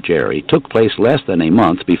rendition of Jerry took place less than a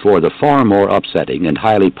month before the far more upsetting and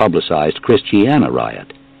highly publicized Christiana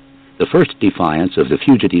riot, the first defiance of the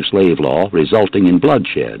fugitive slave law resulting in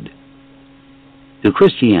bloodshed. To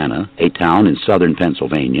Christiana, a town in southern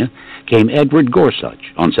Pennsylvania, came Edward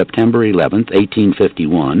Gorsuch on September 11,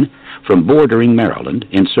 1851, from bordering Maryland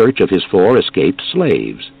in search of his 4 escaped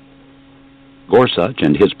slaves. Gorsuch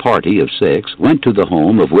and his party of 6 went to the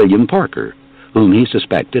home of William Parker, whom he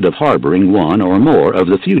suspected of harboring one or more of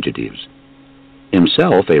the fugitives.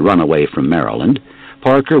 Himself a runaway from Maryland,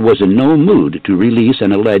 Parker was in no mood to release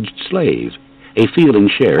an alleged slave, a feeling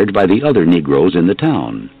shared by the other Negroes in the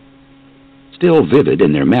town. Still vivid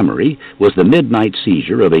in their memory was the midnight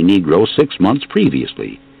seizure of a Negro 6 months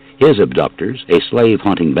previously, his abductors, a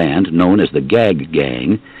slave-hunting band known as the Gag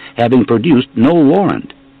Gang, having produced no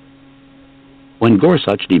warrant. When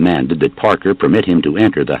Gorsuch demanded that Parker permit him to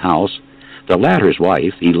enter the house, the latter's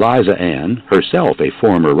wife, Eliza Ann, herself a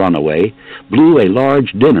former runaway, blew a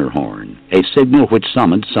large dinner horn, a signal which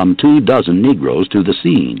summoned some 24 Negroes to the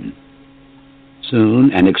scene.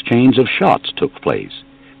 Soon an exchange of shots took place,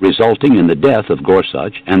 resulting in the death of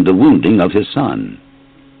Gorsuch and the wounding of his son.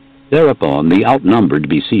 Thereupon the outnumbered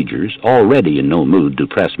besiegers, already in no mood to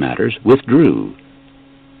press matters, withdrew.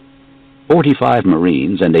 45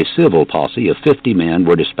 Marines and a civil posse of 50 men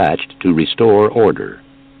were dispatched to restore order.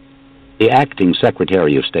 The acting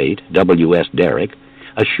Secretary of State, W.S. Derrick,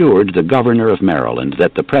 assured the Governor of Maryland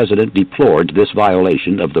that the President deplored this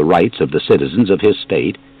violation of the rights of the citizens of his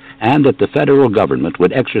state and that the federal government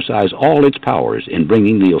would exercise all its powers in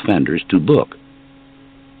bringing the offenders to book.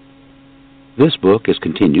 This book is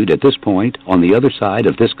continued at this point on the other side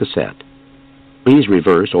of this cassette. Please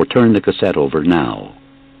reverse or turn the cassette over now.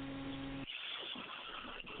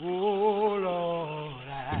 Oh, Lord,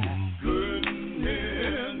 I couldn't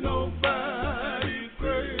hear nobody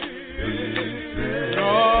pray.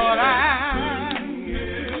 Lord, I couldn't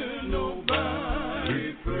hear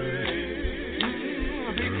nobody pray.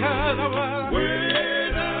 Because I was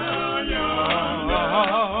way down yonder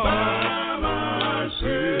by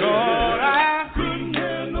myself. Lord, I couldn't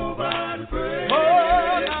hear nobody pray. Oh,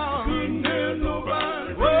 no. Couldn't hear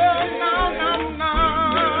nobody pray. Oh, no, no, no.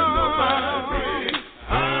 Nobody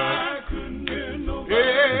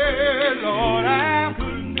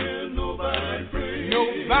pray.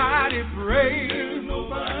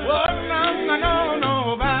 Oh, no, no, no,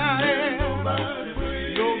 nobody.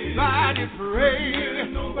 Nobody pray.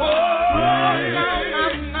 Oh, no, no,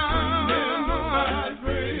 no. Nobody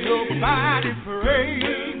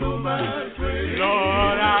pray.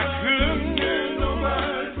 Lord, I couldn't.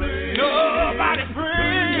 Nobody pray. Nobody pray.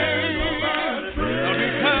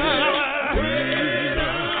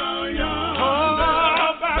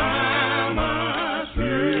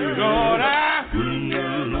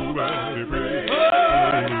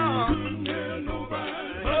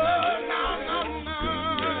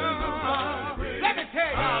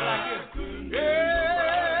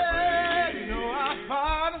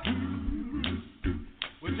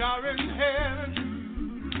 Are in heaven,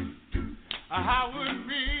 hallowed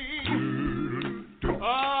be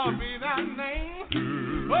thy name.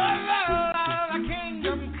 Oh, Lord, thy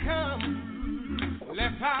kingdom come,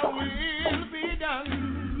 let thy will be done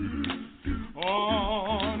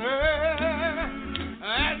on earth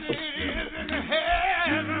as it is in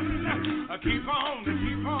heaven. Keep on,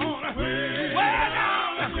 way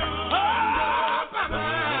down, oh,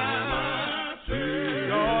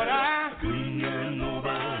 Lord, I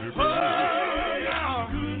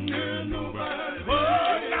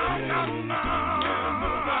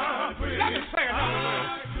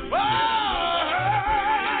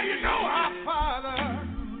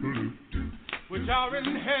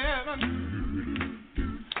in heaven,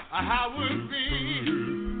 I would be.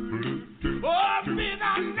 Oh, be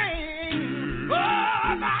thy name, oh,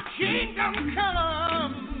 thy kingdom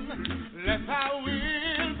come, let thy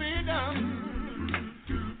will be done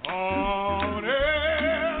on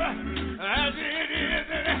earth as it is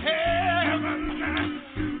in heaven.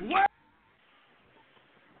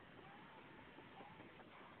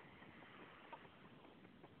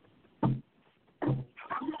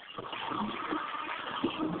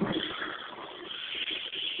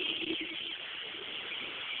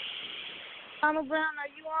 Donald Brown, are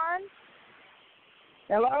you on?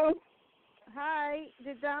 Hello? Hi.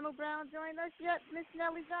 Did Donald Brown join us yet, Miss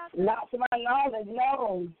Nellie Johnson? Not to my knowledge,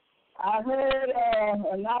 no. I heard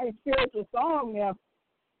a nice spiritual song there.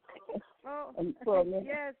 Oh, for me.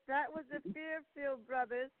 yes, that was the Fearfield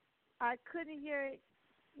Brothers. I couldn't hear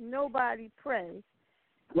nobody pray.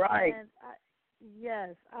 Right. And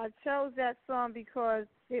yes, I chose that song because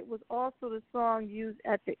it was also the song used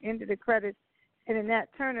at the end of the credits in the Nat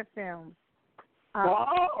Turner film.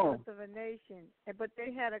 Oh. Birth of a Nation. But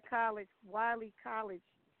they had a college, Wiley College,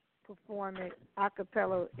 perform it a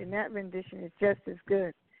cappella, and that rendition is just as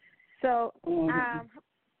good. So,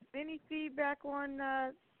 any feedback on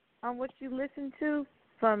what you listened to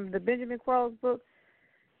from the Benjamin Quarles book,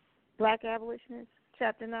 Black Abolitionists,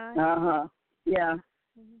 Chapter 9? Yeah.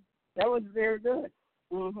 Mm-hmm. That was very good.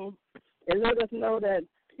 It let us know that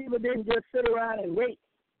people didn't just sit around and wait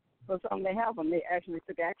for something to happen. They actually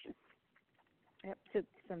took action. Yep, took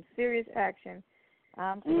some serious action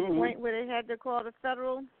to the point where they had to call the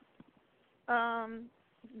federal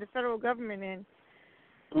government in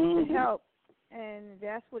to help. And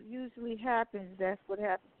that's what usually happens. That's what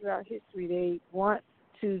happens throughout history. They want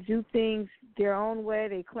to do things their own way.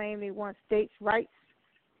 They claim they want states' rights,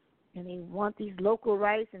 and they want these local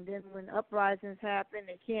rights. And then when uprisings happen,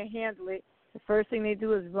 they can't handle it. The first thing they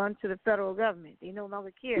do is run to the federal government. They no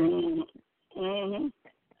longer care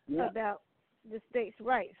about the states'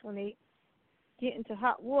 rights when they get into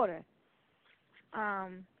hot water.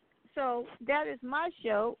 So that is my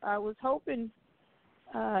show. I was hoping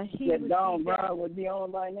Don Brown would be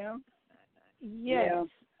on by now. Yes. Yeah.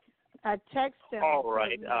 I text him. All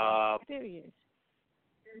right. Serious.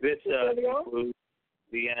 This concludes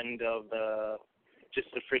the end of the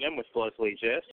Just the Freedom with Leslie Gist.